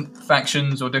different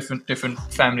factions or different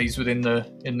families within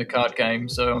the card game.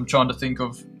 So I'm trying to think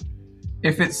of,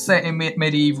 if it's set in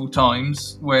medieval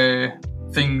times where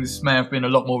things may have been a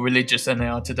lot more religious than they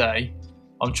are today,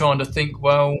 I'm trying to think,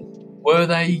 well, were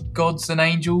they gods and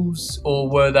angels, or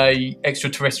were they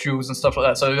extraterrestrials and stuff like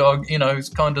that? So, you know, it's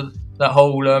kind of that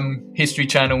whole History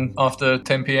Channel after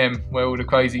 10 p.m. where all the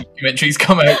crazy documentaries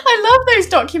come out. I love those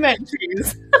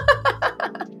documentaries.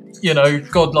 You know,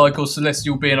 godlike or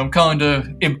celestial being. I'm kind of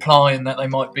implying that they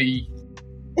might be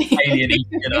alien-y,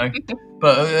 you know.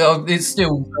 But it's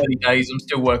still early days. I'm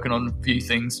still working on a few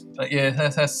things. But yeah,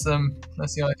 that's the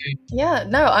idea. Yeah,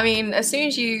 no, I mean, as soon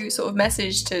as you sort of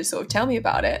messaged to sort of tell me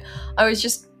about it, I was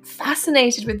just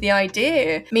fascinated with the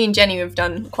idea. Me and Jenny have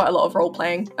done quite a lot of role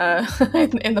playing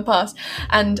in the past,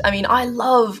 and I mean, I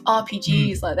love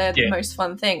RPGs. Like, they're the most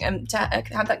fun thing, and to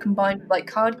have that combined with like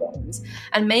card games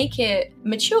and make it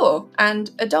mature and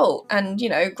adult and, you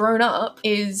know, grown up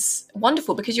is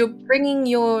wonderful, because you're bringing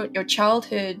your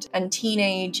childhood and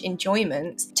teenage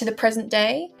enjoyments to the present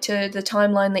day, to the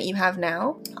timeline that you have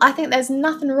now. I think there's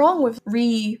nothing wrong with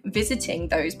revisiting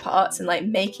those parts and like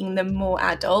making them more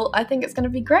adult. I think it's going to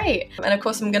be great. And of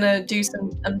course, I'm doing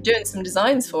some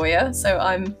designs for you, so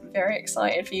I'm very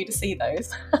excited for you to see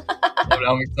those.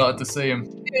 I'm excited to see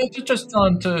them. Yeah, just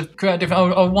trying to create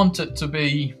different. I want it to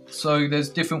be so there's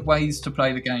different ways to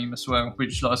play the game as well,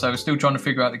 which, like I say, we're still trying to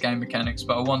figure out the game mechanics,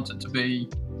 but I want it to be,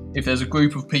 if there's a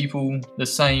group of people, the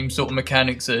same sort of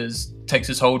mechanics as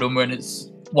Texas Hold'em, when it's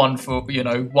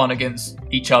one against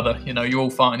each other, you know, you're all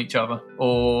fighting each other,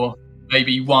 or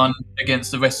maybe one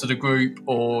against the rest of the group,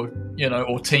 or, you know,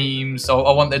 or teams. So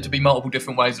I want there to be multiple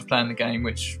different ways of playing the game,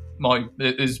 which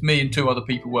there's me and two other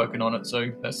people working on it,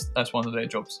 so that's one of their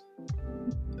jobs.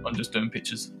 I'm just doing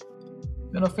pictures.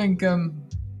 And I think,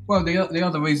 the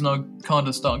other reason I kind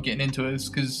of started getting into it is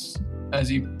because, as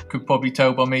you could probably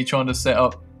tell by me trying to set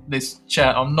up this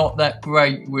chat, I'm not that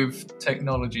great with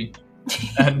technology.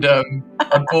 And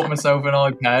I bought myself an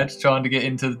iPad trying to get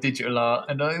into the digital art,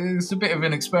 and it's a bit of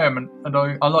an experiment, and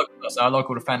I like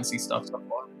all the fancy stuff, so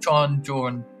I try and draw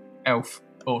an elf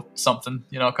or something,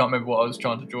 you know. I can't remember what I was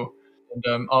trying to draw,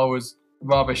 and I was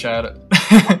rubbish at it.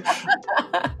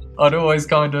 I'd always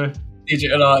kind of,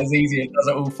 digital art is easy, it does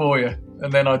it all for you.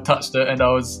 And then I touched it and I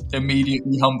was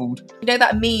immediately humbled. You know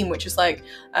that meme which is like,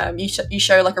 you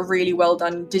show like a really well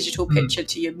done digital picture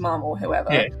to your mum or whoever,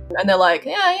 and they're like,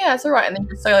 yeah, it's all right. And then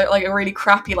you show like a really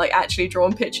crappy, like actually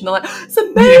drawn picture, and they're like, it's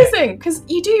amazing, because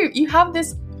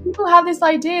people have this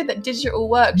idea that digital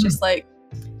work just like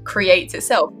creates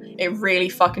itself. It really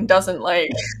fucking doesn't,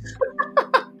 like.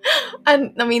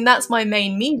 And I mean, that's my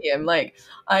main medium. Like,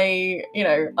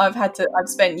 I've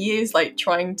spent years like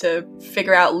trying to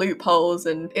figure out loopholes,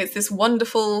 and it's this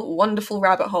wonderful, wonderful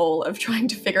rabbit hole of trying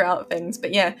to figure out things.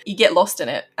 But yeah, you get lost in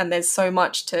it, and there's so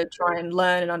much to try and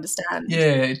learn and understand.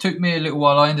 Yeah, it took me a little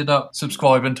while. I ended up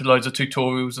subscribing to loads of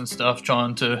tutorials and stuff,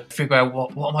 trying to figure out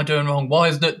what am I doing wrong? Why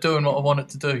isn't it doing what I want it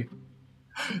to do?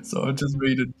 So I just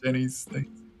read Jenny's things.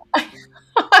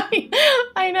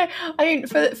 I know. I mean,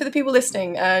 for the people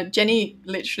listening, Jenny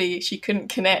literally, she couldn't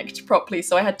connect properly,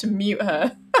 so I had to mute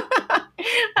her.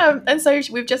 And so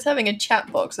we're just having a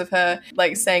chat box of her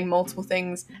like saying multiple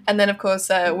things, and then of course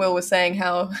Will was saying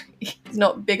how he's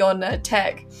not big on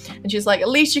tech, and she's like, at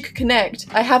least you could connect.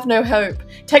 I have no hope.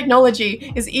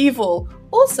 Technology is evil.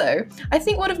 Also, I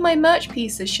think one of my merch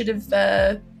pieces should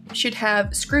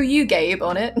have "Screw you, Gabe"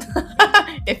 on it.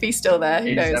 If he's still there,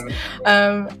 who knows?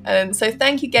 And so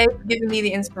thank you, Gabe, for giving me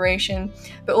the inspiration,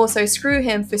 but also screw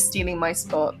him for stealing my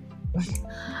spot.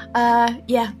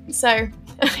 Yeah, so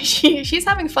she's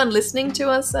having fun listening to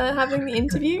us having the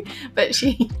interview, but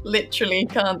she literally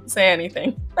can't say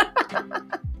anything.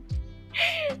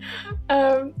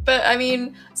 But I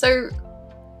mean, so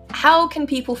how can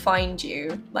people find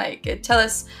you? Like, tell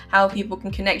us how people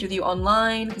can connect with you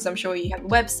online, because I'm sure you have a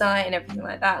website and everything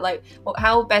like that. Like,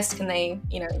 how best can they,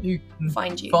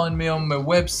 find you? Find me on my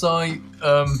website.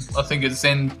 I think it's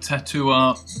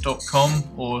zentattooart.com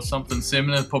or something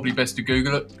similar. Probably best to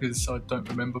Google it because I don't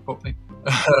remember properly.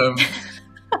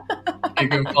 You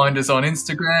can find us on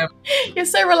Instagram. You're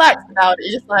so relaxed about it.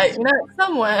 You're just like, it's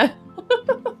somewhere.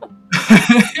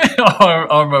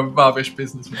 I'm a rubbish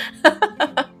businessman.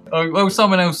 Well,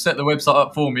 someone else set the website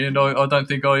up for me, and I don't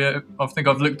think I think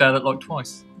I've looked at it like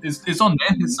twice. It's on there.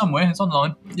 It's somewhere. It's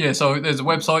online. Yeah. So there's a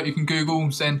website you can Google,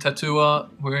 Zen Tattoo Art.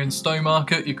 We're in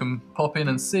Stowmarket. You can pop in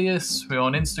and see us. We're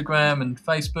on Instagram and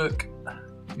Facebook.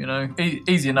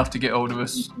 Easy enough to get hold of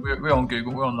us. We're on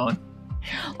Google. We're online.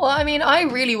 Well, I mean, I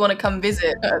really want to come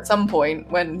visit at some point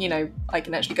when, I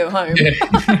can actually go home. Yeah.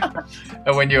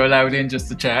 And when you're allowed in just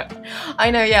to chat. I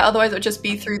know, yeah. Otherwise, it would just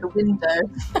be through the window.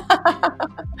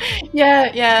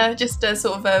 Yeah. Just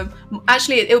sort of...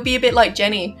 actually, it would be a bit like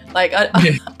Jenny. Like,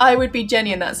 I would be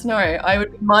Jenny in that scenario. I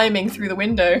would be miming through the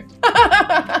window.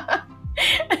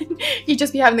 You'd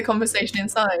just be having the conversation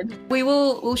inside.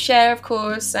 We'll share, of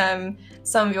course,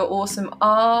 some of your awesome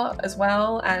art as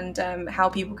well, and how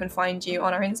people can find you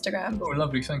on our Instagram. Oh,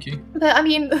 lovely, thank you. But I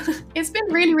mean, it's been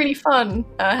really, really fun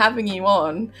having you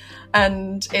on,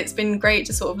 and it's been great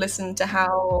to sort of listen to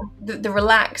how the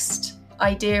relaxed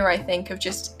idea, I think, of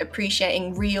just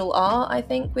appreciating real art, I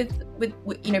think, with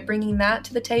bringing that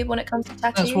to the table when it comes to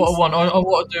tattoos. That's what I want. I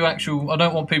want to do I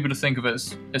don't want people to think of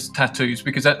it as tattoos,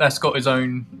 because that's got its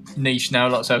own niche now,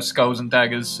 like so skulls and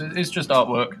daggers. It's just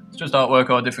artwork. It's just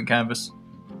artwork on a different canvas.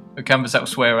 A canvas that will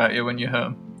swear at you when you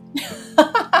hurt them.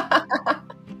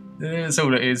 That's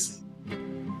all it is.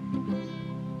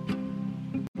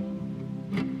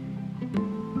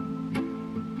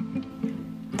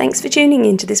 Thanks for tuning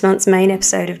in to this month's main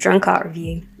episode of Drunk Art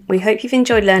Review. We hope you've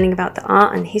enjoyed learning about the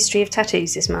art and history of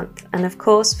tattoos this month, and of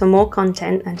course, for more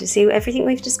content and to see everything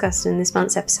we've discussed in this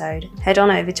month's episode, head on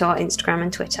over to our Instagram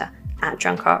and Twitter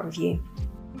 @DrunkArtReview.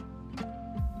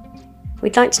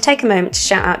 We'd like to take a moment to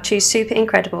shout out two super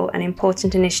incredible and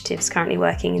important initiatives currently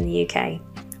working in the UK.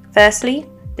 Firstly,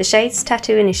 the Shades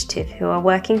Tattoo Initiative, who are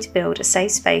working to build a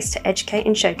safe space to educate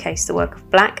and showcase the work of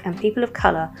Black and people of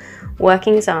colour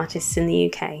working as artists in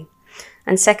the UK.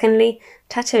 And secondly,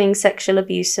 Tattooing Sexual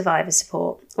Abuse Survivor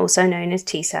Support, also known as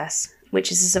TSAS,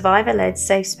 which is a survivor-led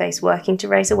safe space working to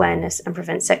raise awareness and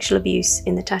prevent sexual abuse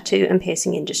in the tattoo and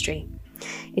piercing industry.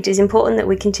 It is important that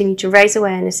we continue to raise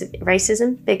awareness of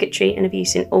racism, bigotry and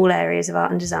abuse in all areas of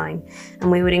art and design, and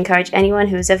we would encourage anyone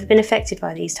who has ever been affected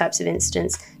by these types of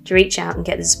incidents to reach out and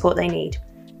get the support they need.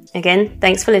 Again,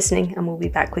 thanks for listening, and we'll be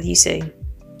back with you soon.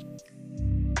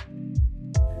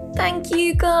 Thank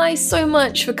you guys so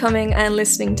much for coming and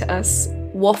listening to us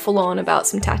waffle on about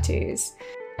some tattoos.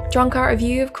 Drunk Art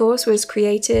Review, of course, was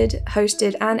created,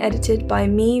 hosted and edited by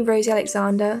me, Rosie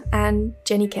Alexander, and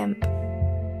Jenny Kemp.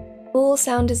 All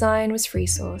sound design was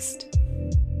free-sourced.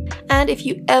 And if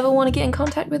you ever want to get in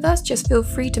contact with us, just feel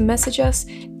free to message us,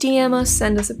 DM us,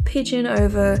 send us a pigeon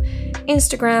over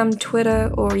Instagram,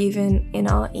 Twitter, or even in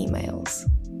our emails,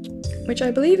 which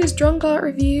I believe is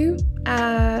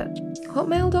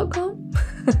drunkartreview@hotmail.com.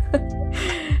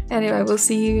 Anyway, we'll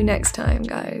see you next time,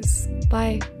 guys.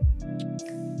 Bye.